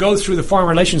has to go through the Foreign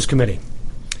Relations Committee,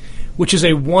 which is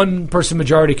a 1-person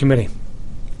majority committee.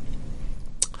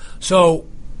 So,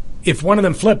 if one of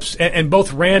them flips, and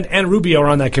both Rand and Rubio are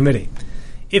on that committee,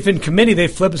 if in committee they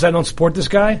flip and say, I don't support this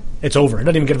guy, it's over. It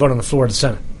doesn't even get a vote on the floor of the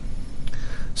Senate.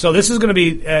 So this is going to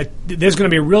be there's going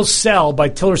to be a real sell by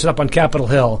Tillerson up on Capitol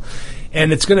Hill,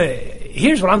 and it's going to.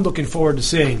 Here's what I'm looking forward to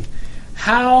seeing: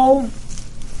 how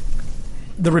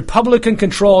the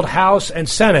Republican-controlled House and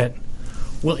Senate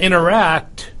will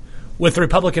interact with the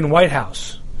Republican White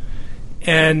House,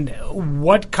 and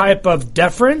what type of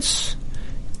deference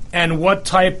and what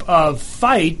type of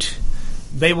fight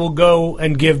they will go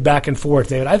and give back and forth,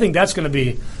 David. I think that's going to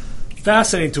be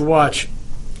fascinating to watch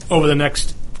over the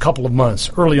next couple of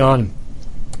months, early on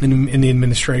in the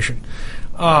administration.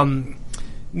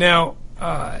 Now,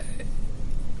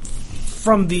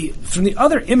 from the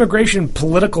other immigration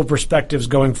political perspectives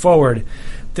going forward,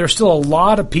 there's still a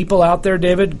lot of people out there,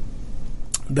 David,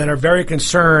 that are very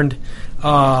concerned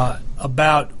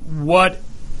about what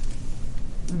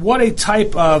a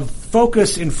type of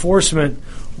focused enforcement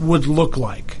would look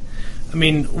like. I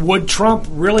mean, would Trump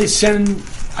really send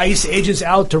ICE agents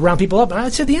out to round people up? And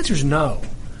I'd say the answer is no.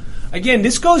 Again,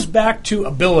 this goes back to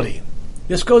ability.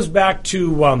 This goes back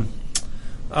to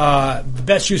the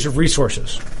best use of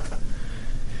resources.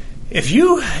 If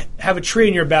you have a tree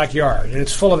in your backyard and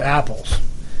it's full of apples,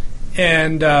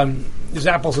 and there's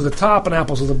apples at the top and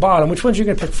apples at the bottom, which ones are you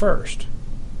going to pick first?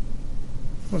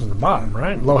 One's at the bottom,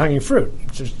 right? Low-hanging fruit.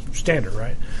 It's just standard,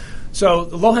 right? So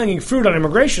the low-hanging fruit on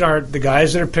immigration are the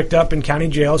guys that are picked up in county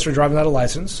jails for driving without a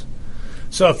license.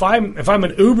 So if I'm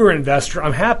an Uber investor,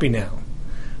 I'm happy now.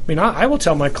 I mean, I will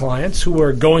tell my clients who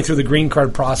are going through the green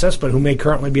card process but who may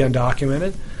currently be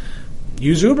undocumented,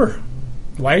 use Uber.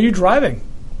 Why are you driving?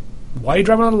 Why are you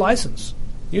driving without a license?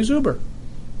 Use Uber.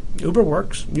 Uber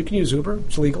works. You can use Uber.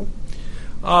 It's legal.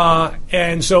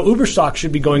 And so Uber stock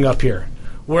should be going up here,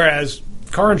 whereas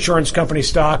car insurance company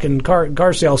stock and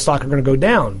car sales stock are going to go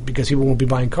down because people won't be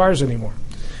buying cars anymore.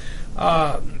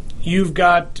 You've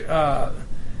got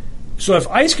so if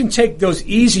ICE can take those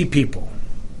easy people,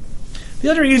 the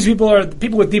other easy people are the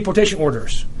people with deportation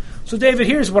orders. So, David,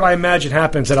 here's what I imagine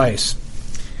happens at ICE.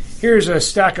 Here's a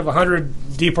stack of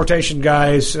 100 deportation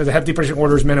guys that have deportation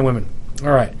orders, men and women. All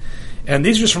right. And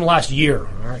these are just from last year.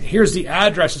 All right. Here's the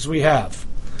addresses we have.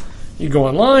 You go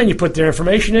online, you put their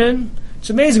information in.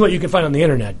 It's amazing what you can find on the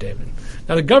internet, David.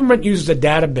 Now, the government uses a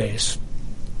database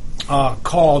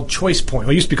called ChoicePoint.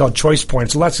 Well, it used to be called ChoicePoint.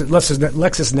 It's a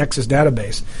LexisNexis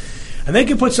database. And they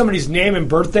can put somebody's name and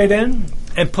birth date in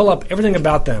and pull up everything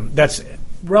about them that's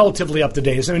relatively up to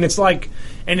date. I mean, it's like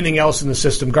anything else in the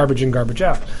system, garbage in, garbage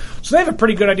out. So they have a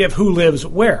pretty good idea of who lives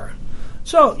where.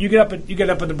 So you get up at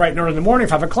the bright and early in the morning,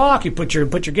 5 o'clock. You put your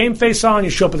game face on. You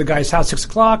show up at the guy's house 6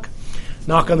 o'clock.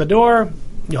 Knock on the door.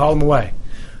 You haul them away.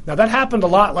 Now that happened a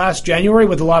lot last January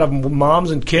with a lot of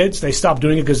moms and kids. They stopped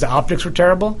doing it because the optics were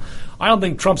terrible. I don't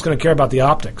think Trump's going to care about the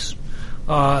optics.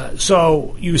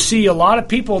 So you see a lot of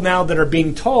people now that are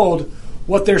being told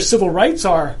what their civil rights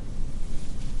are,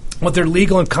 what their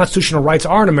legal and constitutional rights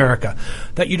are in America,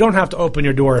 that you don't have to open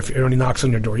your door if anybody knocks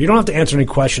on your door. You don't have to answer any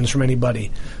questions from anybody,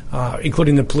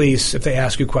 including the police, if they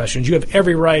ask you questions. You have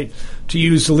every right to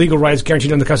use the legal rights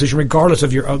guaranteed in the Constitution, regardless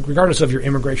of your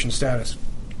immigration status.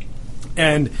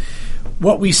 And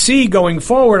what we see going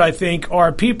forward, I think,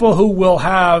 are people who will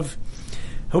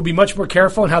be much more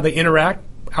careful in how they interact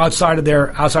outside of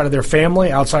their family,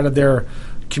 outside of their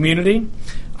community.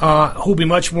 Who'll be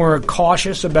much more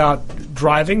cautious about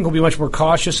driving, who'll be much more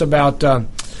cautious about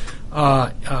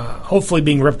hopefully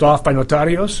being ripped off by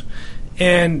notarios,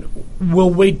 and will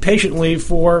wait patiently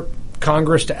for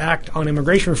Congress to act on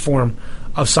immigration reform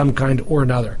of some kind or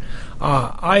another.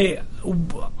 I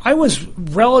was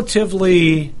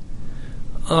relatively,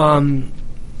 relatively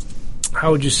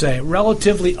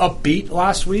upbeat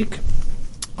last week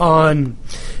on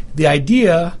the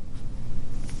idea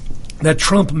that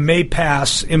Trump may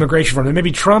pass immigration reform. And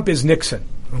maybe Trump is Nixon,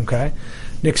 okay?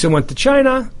 Nixon went to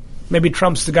China. Maybe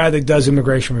Trump's the guy that does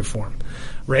immigration reform.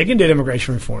 Reagan did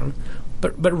immigration reform.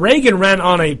 But Reagan ran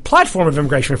on a platform of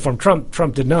immigration reform.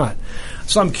 Trump did not.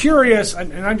 So I'm curious,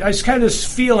 and I just kind of this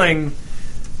feeling,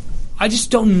 I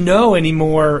just don't know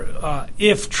anymore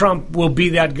if Trump will be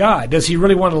that guy. Does he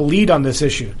really want to lead on this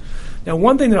issue? Now,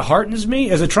 one thing that heartens me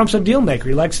is that Trump's a deal maker.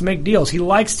 He likes to make deals. He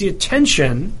likes the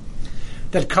attention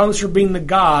that comes from being the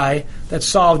guy that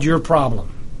solved your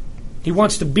problem. He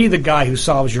wants to be the guy who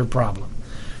solves your problem.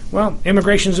 Well,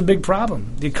 immigration is a big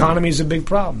problem. The economy is a big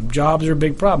problem. Jobs are a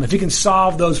big problem. If he can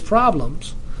solve those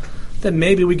problems, then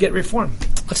maybe we get reform.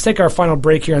 Let's take our final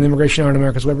break here on the Immigration Hour on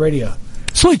America's Web Radio.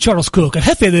 Soy Charles Cook, el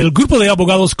jefe del grupo de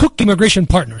abogados Cook Immigration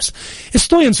Partners.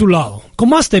 Estoy en su lado, con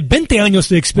más de 20 años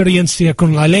de experiencia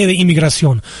con la ley de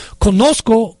inmigración.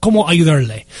 Conozco cómo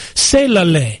ayudarle. Sé la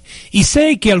ley. Y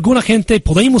sé que alguna gente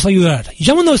podemos ayudar.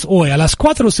 Llámanos hoy a las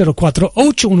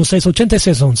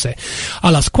 404-816-8611.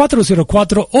 A las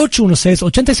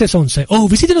 404-816-8611. O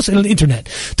visítenos en el internet.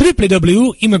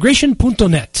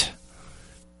 www.immigration.net.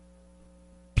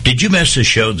 Did you miss a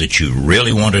show that you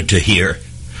really wanted to hear?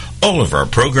 All of our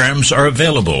programs are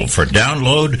available for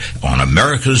download on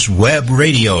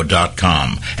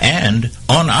americaswebradio.com and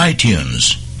on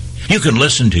iTunes. You can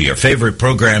listen to your favorite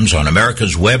programs on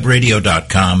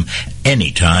americaswebradio.com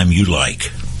anytime you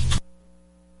like.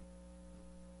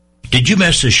 Did you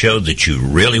miss a show that you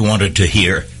really wanted to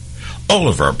hear? All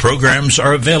of our programs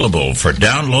are available for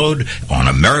download on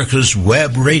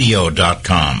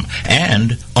americaswebradio.com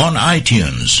and on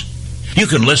iTunes. You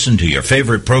can listen to your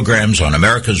favorite programs on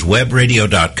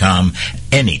americaswebradio.com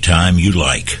anytime you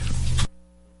like.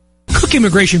 Cook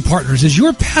Immigration Partners is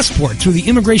your passport through the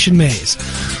immigration maze.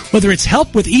 Whether it's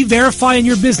help with E-Verify in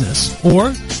your business,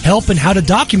 or help in how to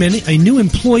document a new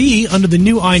employee under the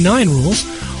new I-9 rules,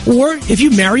 Or if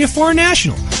you marry a foreign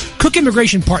national, Cook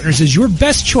Immigration Partners is your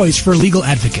best choice for a legal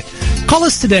advocate. Call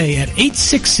us today at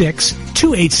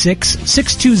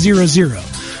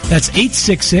 866-286-6200. That's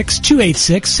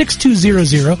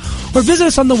 866-286-6200, or visit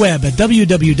us on the web at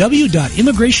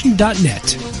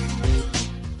www.immigration.net.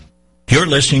 You're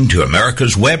listening to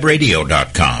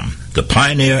America'sWebRadio.com, the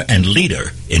pioneer and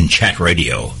leader in chat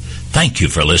radio. Thank you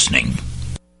for listening.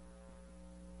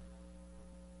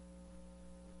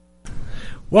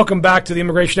 Welcome back to the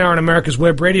Immigration Hour on America's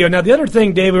Web Radio. Now, the other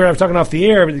thing, David, I was talking off the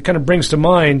air, but it kind of brings to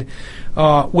mind,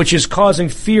 which is causing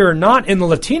fear not in the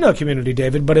Latino community,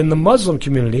 David, but in the Muslim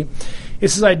community,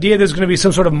 is this idea there's going to be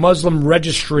some sort of Muslim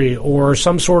registry or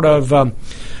some sort of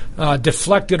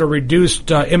deflected or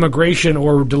reduced immigration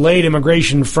or delayed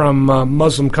immigration from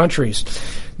Muslim countries.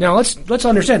 Now, let's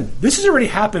understand, this has already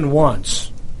happened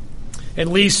once, at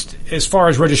least as far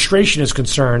as registration is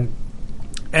concerned,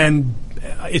 and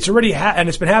it's already and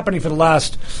it's been happening for the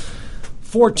last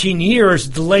 14 years,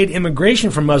 delayed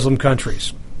immigration from Muslim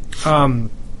countries.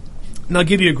 And I'll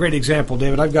give you a great example,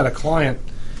 David. I've got a client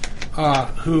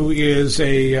who is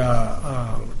he's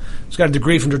got a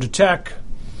degree from Georgia Tech,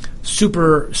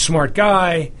 super smart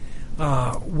guy,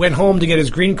 went home to get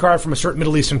his green card from a certain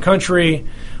Middle Eastern country.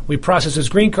 We processed his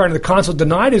green card, and the consul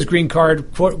denied his green card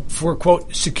for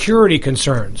quote, security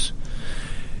concerns.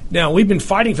 Now, we've been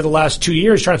fighting for the last 2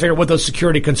 years trying to figure out what those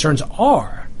security concerns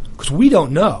are, because we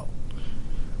don't know.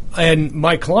 And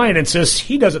my client insists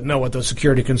he doesn't know what those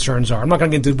security concerns are. I'm not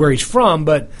going to get into where he's from,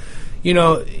 but, you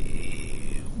know,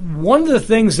 one of the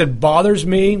things that bothers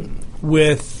me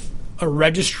with a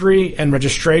registry and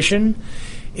registration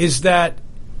is that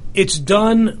it's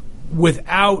done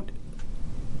without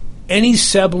any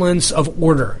semblance of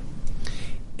order,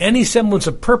 any semblance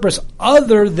of purpose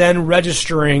other than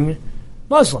registering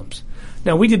Muslims.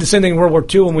 Now, we did the same thing in World War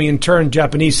II when we interned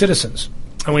Japanese citizens.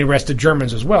 And we arrested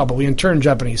Germans as well, but we interned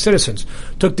Japanese citizens,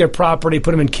 took their property,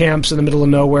 put them in camps in the middle of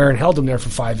nowhere, and held them there for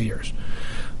 5 years.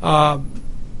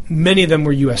 Many of them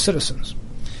were U.S. citizens.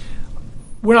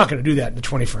 We're not going to do that in the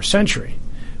 21st century.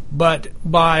 But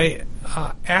by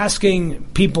asking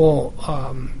people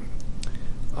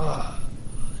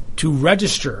to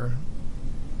register,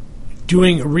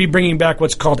 bringing back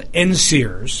what's called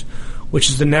NSEERS, which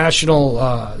is the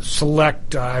National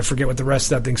Select, I forget what the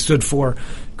rest of that thing stood for,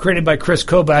 created by Chris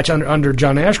Kobach under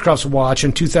John Ashcroft's watch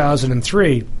in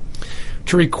 2003,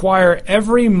 to require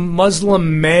every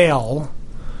Muslim male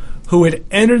who had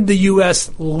entered the U.S.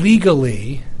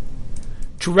 legally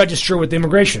to register with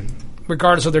immigration,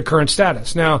 regardless of their current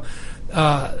status. Now,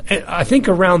 I think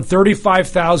around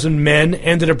 35,000 men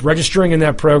ended up registering in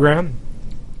that program,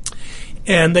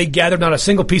 and they gathered not a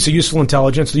single piece of useful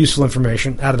intelligence, useful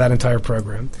information out of that entire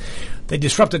program. They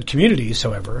disrupted communities,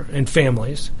 however, and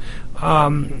families.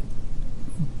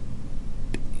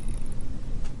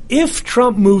 If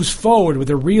Trump moves forward with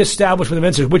the reestablishment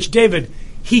of NSEERS, which, David,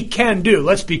 he can do,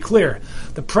 let's be clear,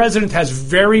 the president has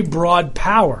very broad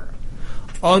power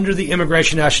under the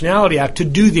Immigration Nationality Act to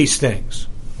do these things.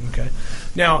 Okay.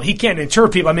 Now, he can't inter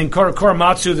people. I mean,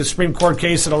 Korematsu, the Supreme Court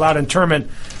case that allowed internment,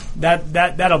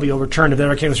 that'll be overturned if they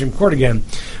ever came to the Supreme Court again.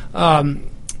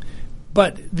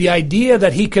 But the idea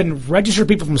that he can register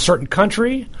people from a certain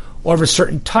country or of a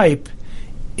certain type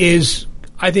is,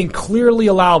 I think, clearly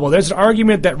allowable. There's an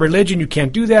argument that religion, you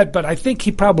can't do that, but I think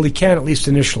he probably can, at least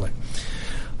initially.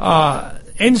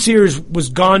 NSEERS was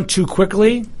gone too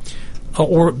quickly,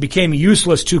 or became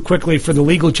useless too quickly for the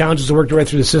legal challenges to work their way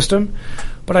through the system.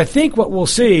 But I think what we'll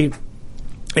see,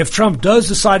 if Trump does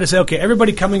decide to say, okay,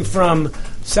 everybody coming from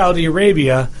Saudi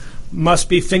Arabia must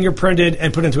be fingerprinted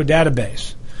and put into a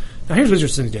database. Now, here's what's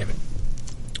interesting, David.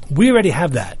 We already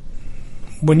have that.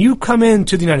 When you come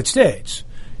into the United States,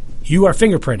 you are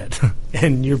fingerprinted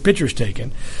and your picture's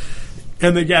taken,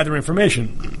 and they gather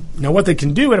information. Now, what they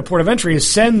can do at a port of entry is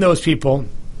send those people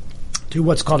to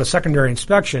what's called a secondary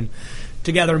inspection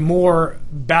to gather more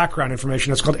background information.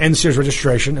 That's called NSEERS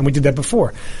registration, and we did that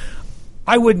before.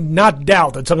 I would not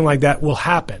doubt that something like that will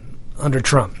happen under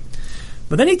Trump.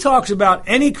 But then he talks about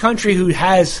any country who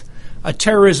has a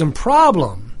terrorism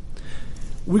problem,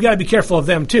 we got to be careful of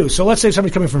them too. So let's say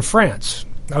somebody's coming from France.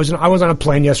 I was on a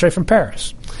plane yesterday from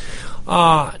Paris.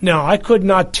 Now, I could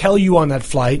not tell you on that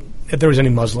flight if there was any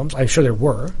Muslims. I'm sure there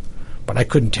were, but I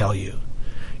couldn't tell you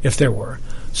if there were.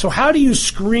 So how do you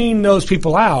screen those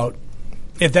people out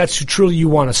if that's who truly you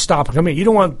want to stop? I mean, you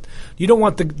don't want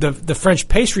the French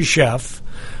pastry chef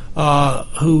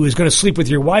who is going to sleep with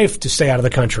your wife to stay out of the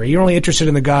country. You're only interested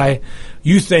in the guy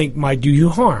you think might do you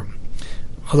harm,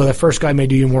 although the first guy may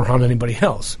do you more harm than anybody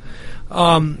else.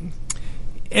 And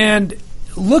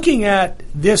looking at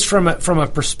this from a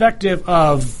perspective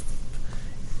of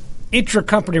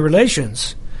intra-company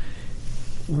relations,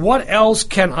 what else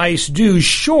can ICE do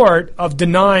short of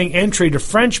denying entry to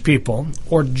French people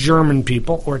or German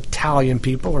people or Italian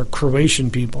people or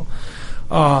Croatian people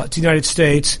to the United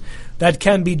States that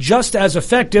can be just as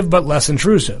effective but less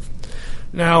intrusive?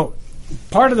 Now,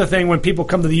 part of the thing when people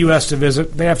come to the U.S. to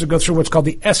visit, they have to go through what's called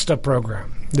the ESTA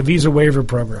program, the Visa Waiver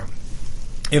Program,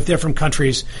 if they're from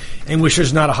countries in which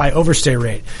there's not a high overstay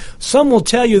rate. Some will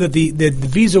tell you that the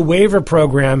Visa Waiver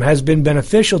Program has been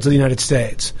beneficial to the United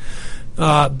States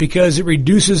because it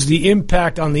reduces the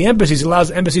impact on the embassies. It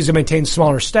allows embassies to maintain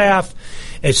smaller staff.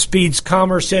 It speeds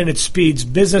commerce in. It speeds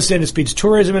business in. It speeds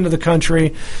tourism into the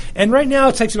country. And right now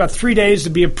it takes about 3 days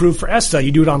to be approved for ESTA.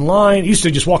 You do it online. You used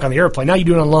to just walk on the airplane. Now you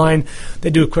do it online.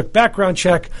 They do a quick background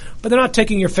check, but they're not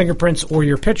taking your fingerprints or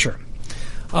your picture.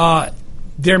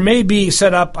 There may be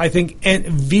set up, I think,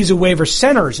 visa waiver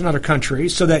centers in other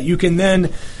countries so that you can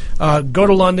then go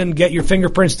to London, get your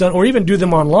fingerprints done, or even do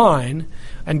them online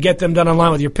and get them done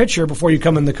online with your picture before you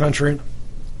come in the country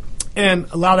and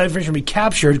allow that information to be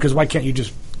captured, because why can't you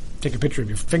just take a picture of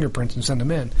your fingerprints and send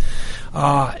them in?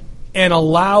 And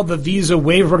allow the visa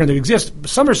waiver program to exist.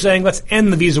 Some are saying let's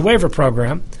end the visa waiver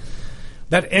program.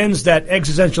 That ends that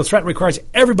existential threat, requires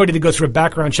everybody to go through a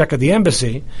background check at the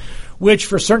embassy, which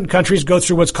for certain countries go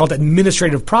through what's called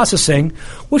administrative processing,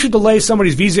 which would delay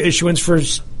somebody's visa issuance for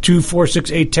 2, 4,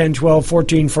 6, 8, 10, 12,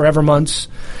 14, forever months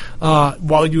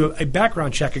while you do a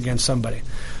background check against somebody.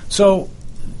 So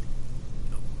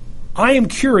I am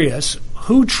curious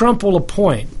who Trump will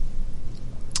appoint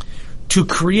to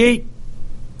create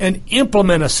and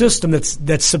implement a system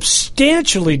that's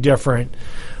substantially different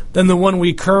than the one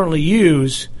we currently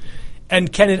use,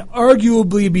 and can it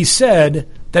arguably be said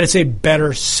that it's a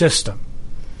better system?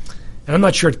 And I'm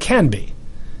not sure it can be.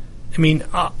 I mean,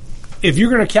 if you're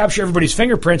going to capture everybody's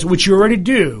fingerprints, which you already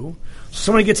do,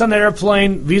 somebody gets on that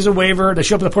airplane, visa waiver, they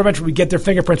show up at the port of entry, we get their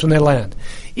fingerprints when they land.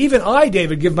 Even I,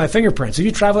 David, give my fingerprints. Have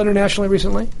you traveled internationally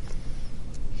recently?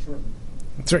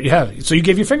 Sure. You have. So you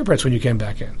gave your fingerprints when you came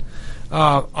back in.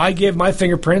 I give my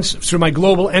fingerprints through my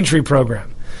global entry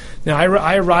program. Now,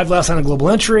 I arrived last night on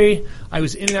Global Entry. I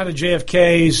was in and out of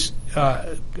JFK's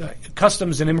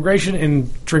Customs and Immigration in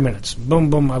 3 minutes.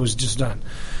 Boom, boom, I was just done.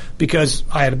 Because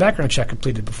I had a background check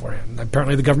completed beforehand.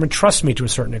 Apparently the government trusts me to a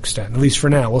certain extent, at least for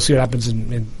now. We'll see what happens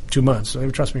in 2 months. So they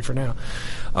trust me for now.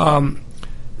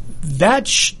 That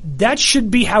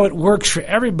should be how it works for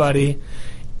everybody.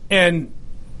 And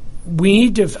we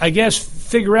need to, I guess,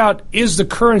 figure out, is the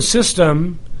current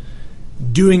system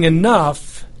doing enough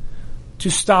to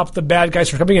stop the bad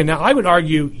guys from coming in? Now, I would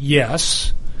argue,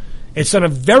 yes, it's done a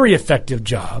very effective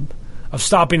job of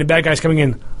stopping the bad guys coming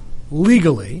in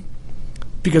legally,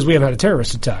 because we have had a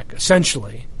terrorist attack,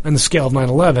 essentially, on the scale of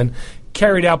 9/11,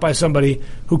 carried out by somebody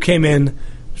who came in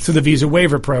through the visa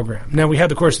waiver program. Now, we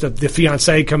had, of course, the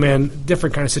fiancé come in,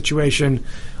 different kind of situation,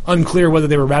 unclear whether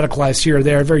they were radicalized here or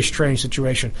there, a very strange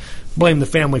situation. Blame the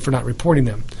family for not reporting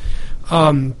them.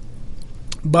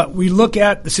 But we look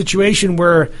at the situation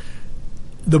where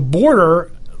the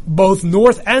border, both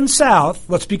north and south,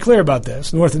 let's be clear about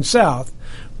this, north and south,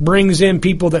 brings in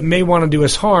people that may want to do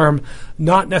us harm,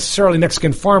 not necessarily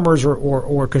Mexican farmers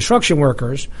or construction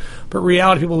workers, but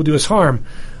reality people who do us harm.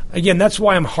 Again, that's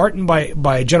why I'm heartened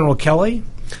by General Kelly,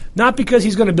 not because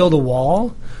he's going to build a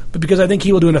wall, but because I think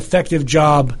he will do an effective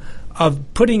job of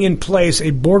putting in place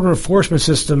a border enforcement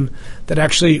system that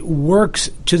actually works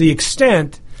to the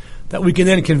extent that we can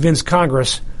then convince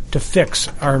Congress to fix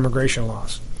our immigration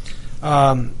laws.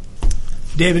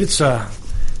 David, it's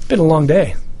been a long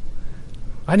day.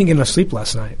 I didn't get enough sleep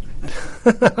last night.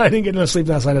 I didn't get enough sleep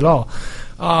last night at all.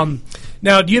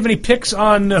 Now, do you have any picks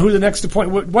on who the next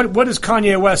appointment? What is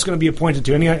Kanye West going to be appointed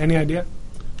to? Any idea?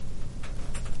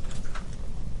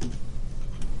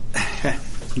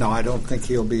 No, I don't think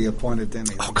he'll be appointed to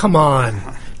anything. Oh, come on.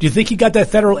 Do you think he got that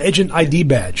federal agent ID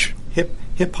badge?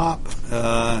 Hip hop,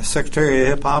 Secretary of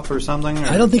Hip Hop or something? Or?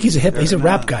 I don't think he's a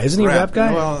rap guy. Isn't he a rap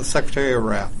guy? Well, Secretary of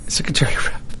Rap. Secretary of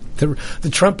Rap. The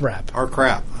Trump rap. Or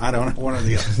crap. I don't know. One of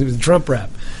the other. The Trump rap.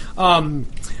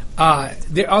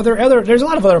 There's a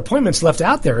lot of other appointments left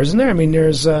out there, isn't there? I mean,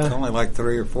 there's... It's only like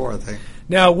 3 or 4, I think.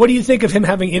 Now, what do you think of him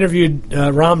having interviewed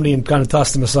Romney and kind of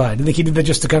tossed him aside? Do you think he did that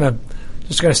just to kind of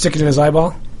stick it in his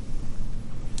eyeball?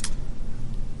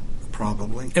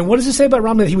 Probably. And what does it say about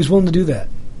Romney that he was willing to do that?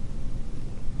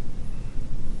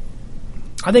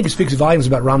 I think it speaks volumes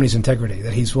about Romney's integrity,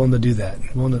 that he's willing to do that,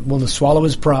 willing to swallow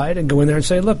his pride and go in there and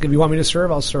say, look, if you want me to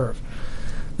serve, I'll serve.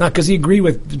 Not because he agreed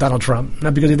with Donald Trump,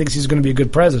 not because he thinks he's going to be a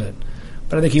good president,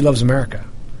 but I think he loves America.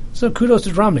 So kudos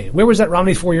to Romney. Where was that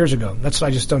Romney 4 years ago? That's what I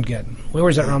just don't get. Where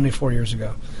was that Romney 4 years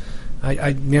ago?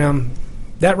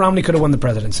 That Romney could have won the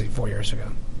presidency 4 years ago.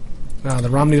 The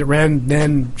Romney that ran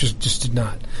then just did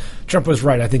not. Trump was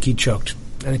right. I think he choked.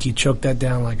 I think he choked that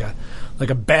down like a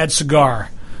bad cigar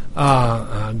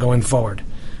going forward.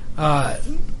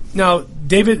 Now,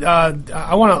 David,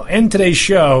 I want to end today's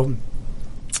show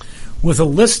with a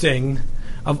listing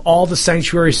of all the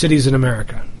sanctuary cities in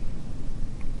America.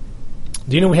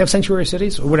 Do you know we have sanctuary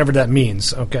cities? Or whatever that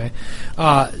means, okay?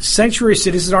 Sanctuary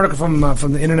cities is an article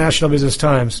from the International Business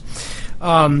Times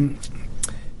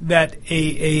that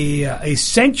a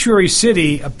sanctuary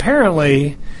city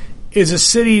apparently is a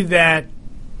city that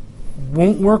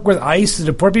won't work with ICE to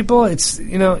deport people.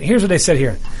 Here's what they said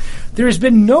here. There has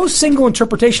been no single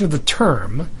interpretation of the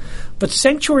term, but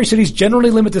sanctuary cities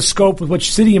generally limit the scope with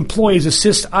which city employees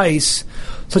assist ICE,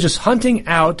 such as hunting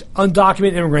out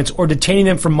undocumented immigrants or detaining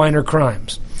them for minor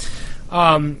crimes.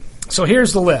 So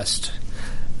here's the list.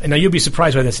 And now you'll be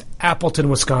surprised by this. Appleton,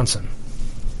 Wisconsin.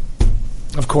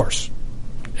 Of course.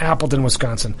 Appleton,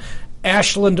 Wisconsin.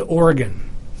 Ashland, Oregon.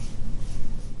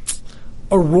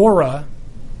 Aurora,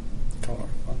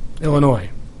 Illinois.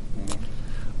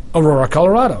 Aurora,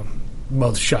 Colorado.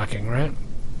 Both shocking, right?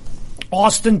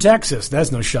 Austin, Texas.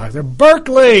 That's no shock there.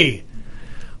 Berkeley.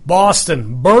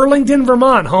 Boston. Burlington,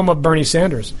 Vermont, home of Bernie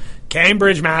Sanders.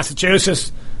 Cambridge,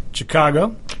 Massachusetts.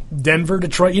 Chicago. Denver,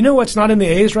 Detroit. You know what's not in the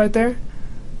A's right there?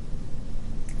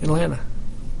 Atlanta.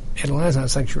 Atlanta's not a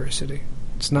sanctuary city.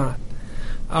 It's not.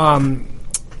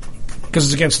 Because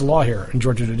it's against the law here in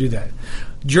Georgia to do that.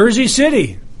 Jersey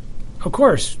City. Of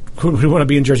course. Who would want to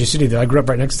be in Jersey City? I grew up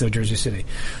right next to Jersey City.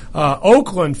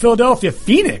 Oakland, Philadelphia,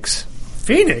 Phoenix.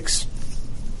 Phoenix?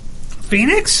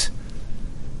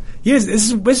 Yes,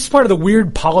 this is part of the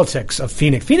weird politics of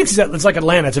Phoenix. Phoenix it's like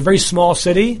Atlanta. It's a very small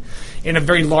city in a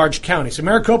very large county. So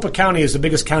Maricopa County is the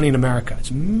biggest county in America.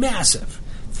 It's massive.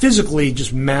 Physically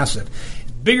just massive.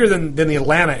 Bigger than the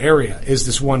Atlanta area is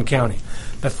this one county.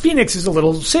 But Phoenix is a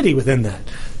little city within that.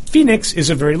 Phoenix is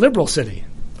a very liberal city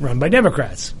run by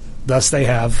Democrats. Thus, they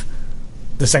have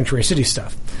the sanctuary city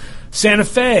stuff. Santa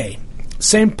Fe,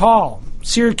 St. Paul,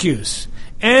 Syracuse,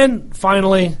 and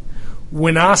finally,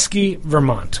 Winooski,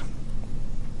 Vermont.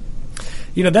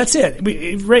 That's it.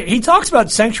 He talks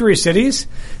about sanctuary cities.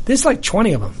 There's like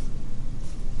 20 of them.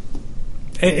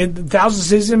 And thousands of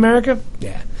cities in America?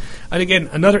 Yeah. And again,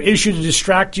 another issue to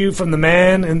distract you from the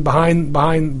man and behind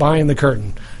the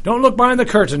curtain. Don't look behind the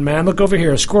curtain, man. Look over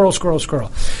here. Squirrel, squirrel,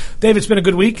 squirrel. Dave, it's been a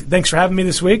good week. Thanks for having me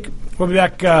this week. We'll be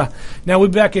back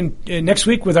in next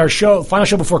week with our final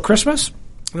show before Christmas.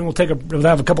 And we'll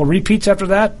have a couple of repeats after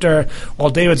that while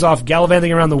David's off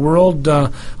gallivanting around the world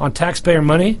on taxpayer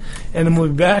money. And then we'll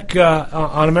be back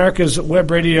on America's Web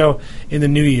Radio in the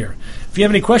new year. If you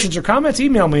have any questions or comments,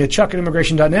 email me at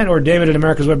chuck@immigration.net or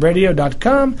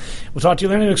david@americaswebradio.com. We'll talk to you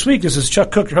later next week. This is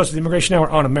Chuck Cook, your host of the Immigration Hour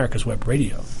on America's Web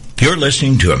Radio. You're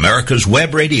listening to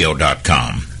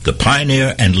americaswebradio.com, the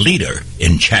pioneer and leader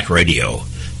in chat radio.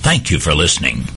 Thank you for listening.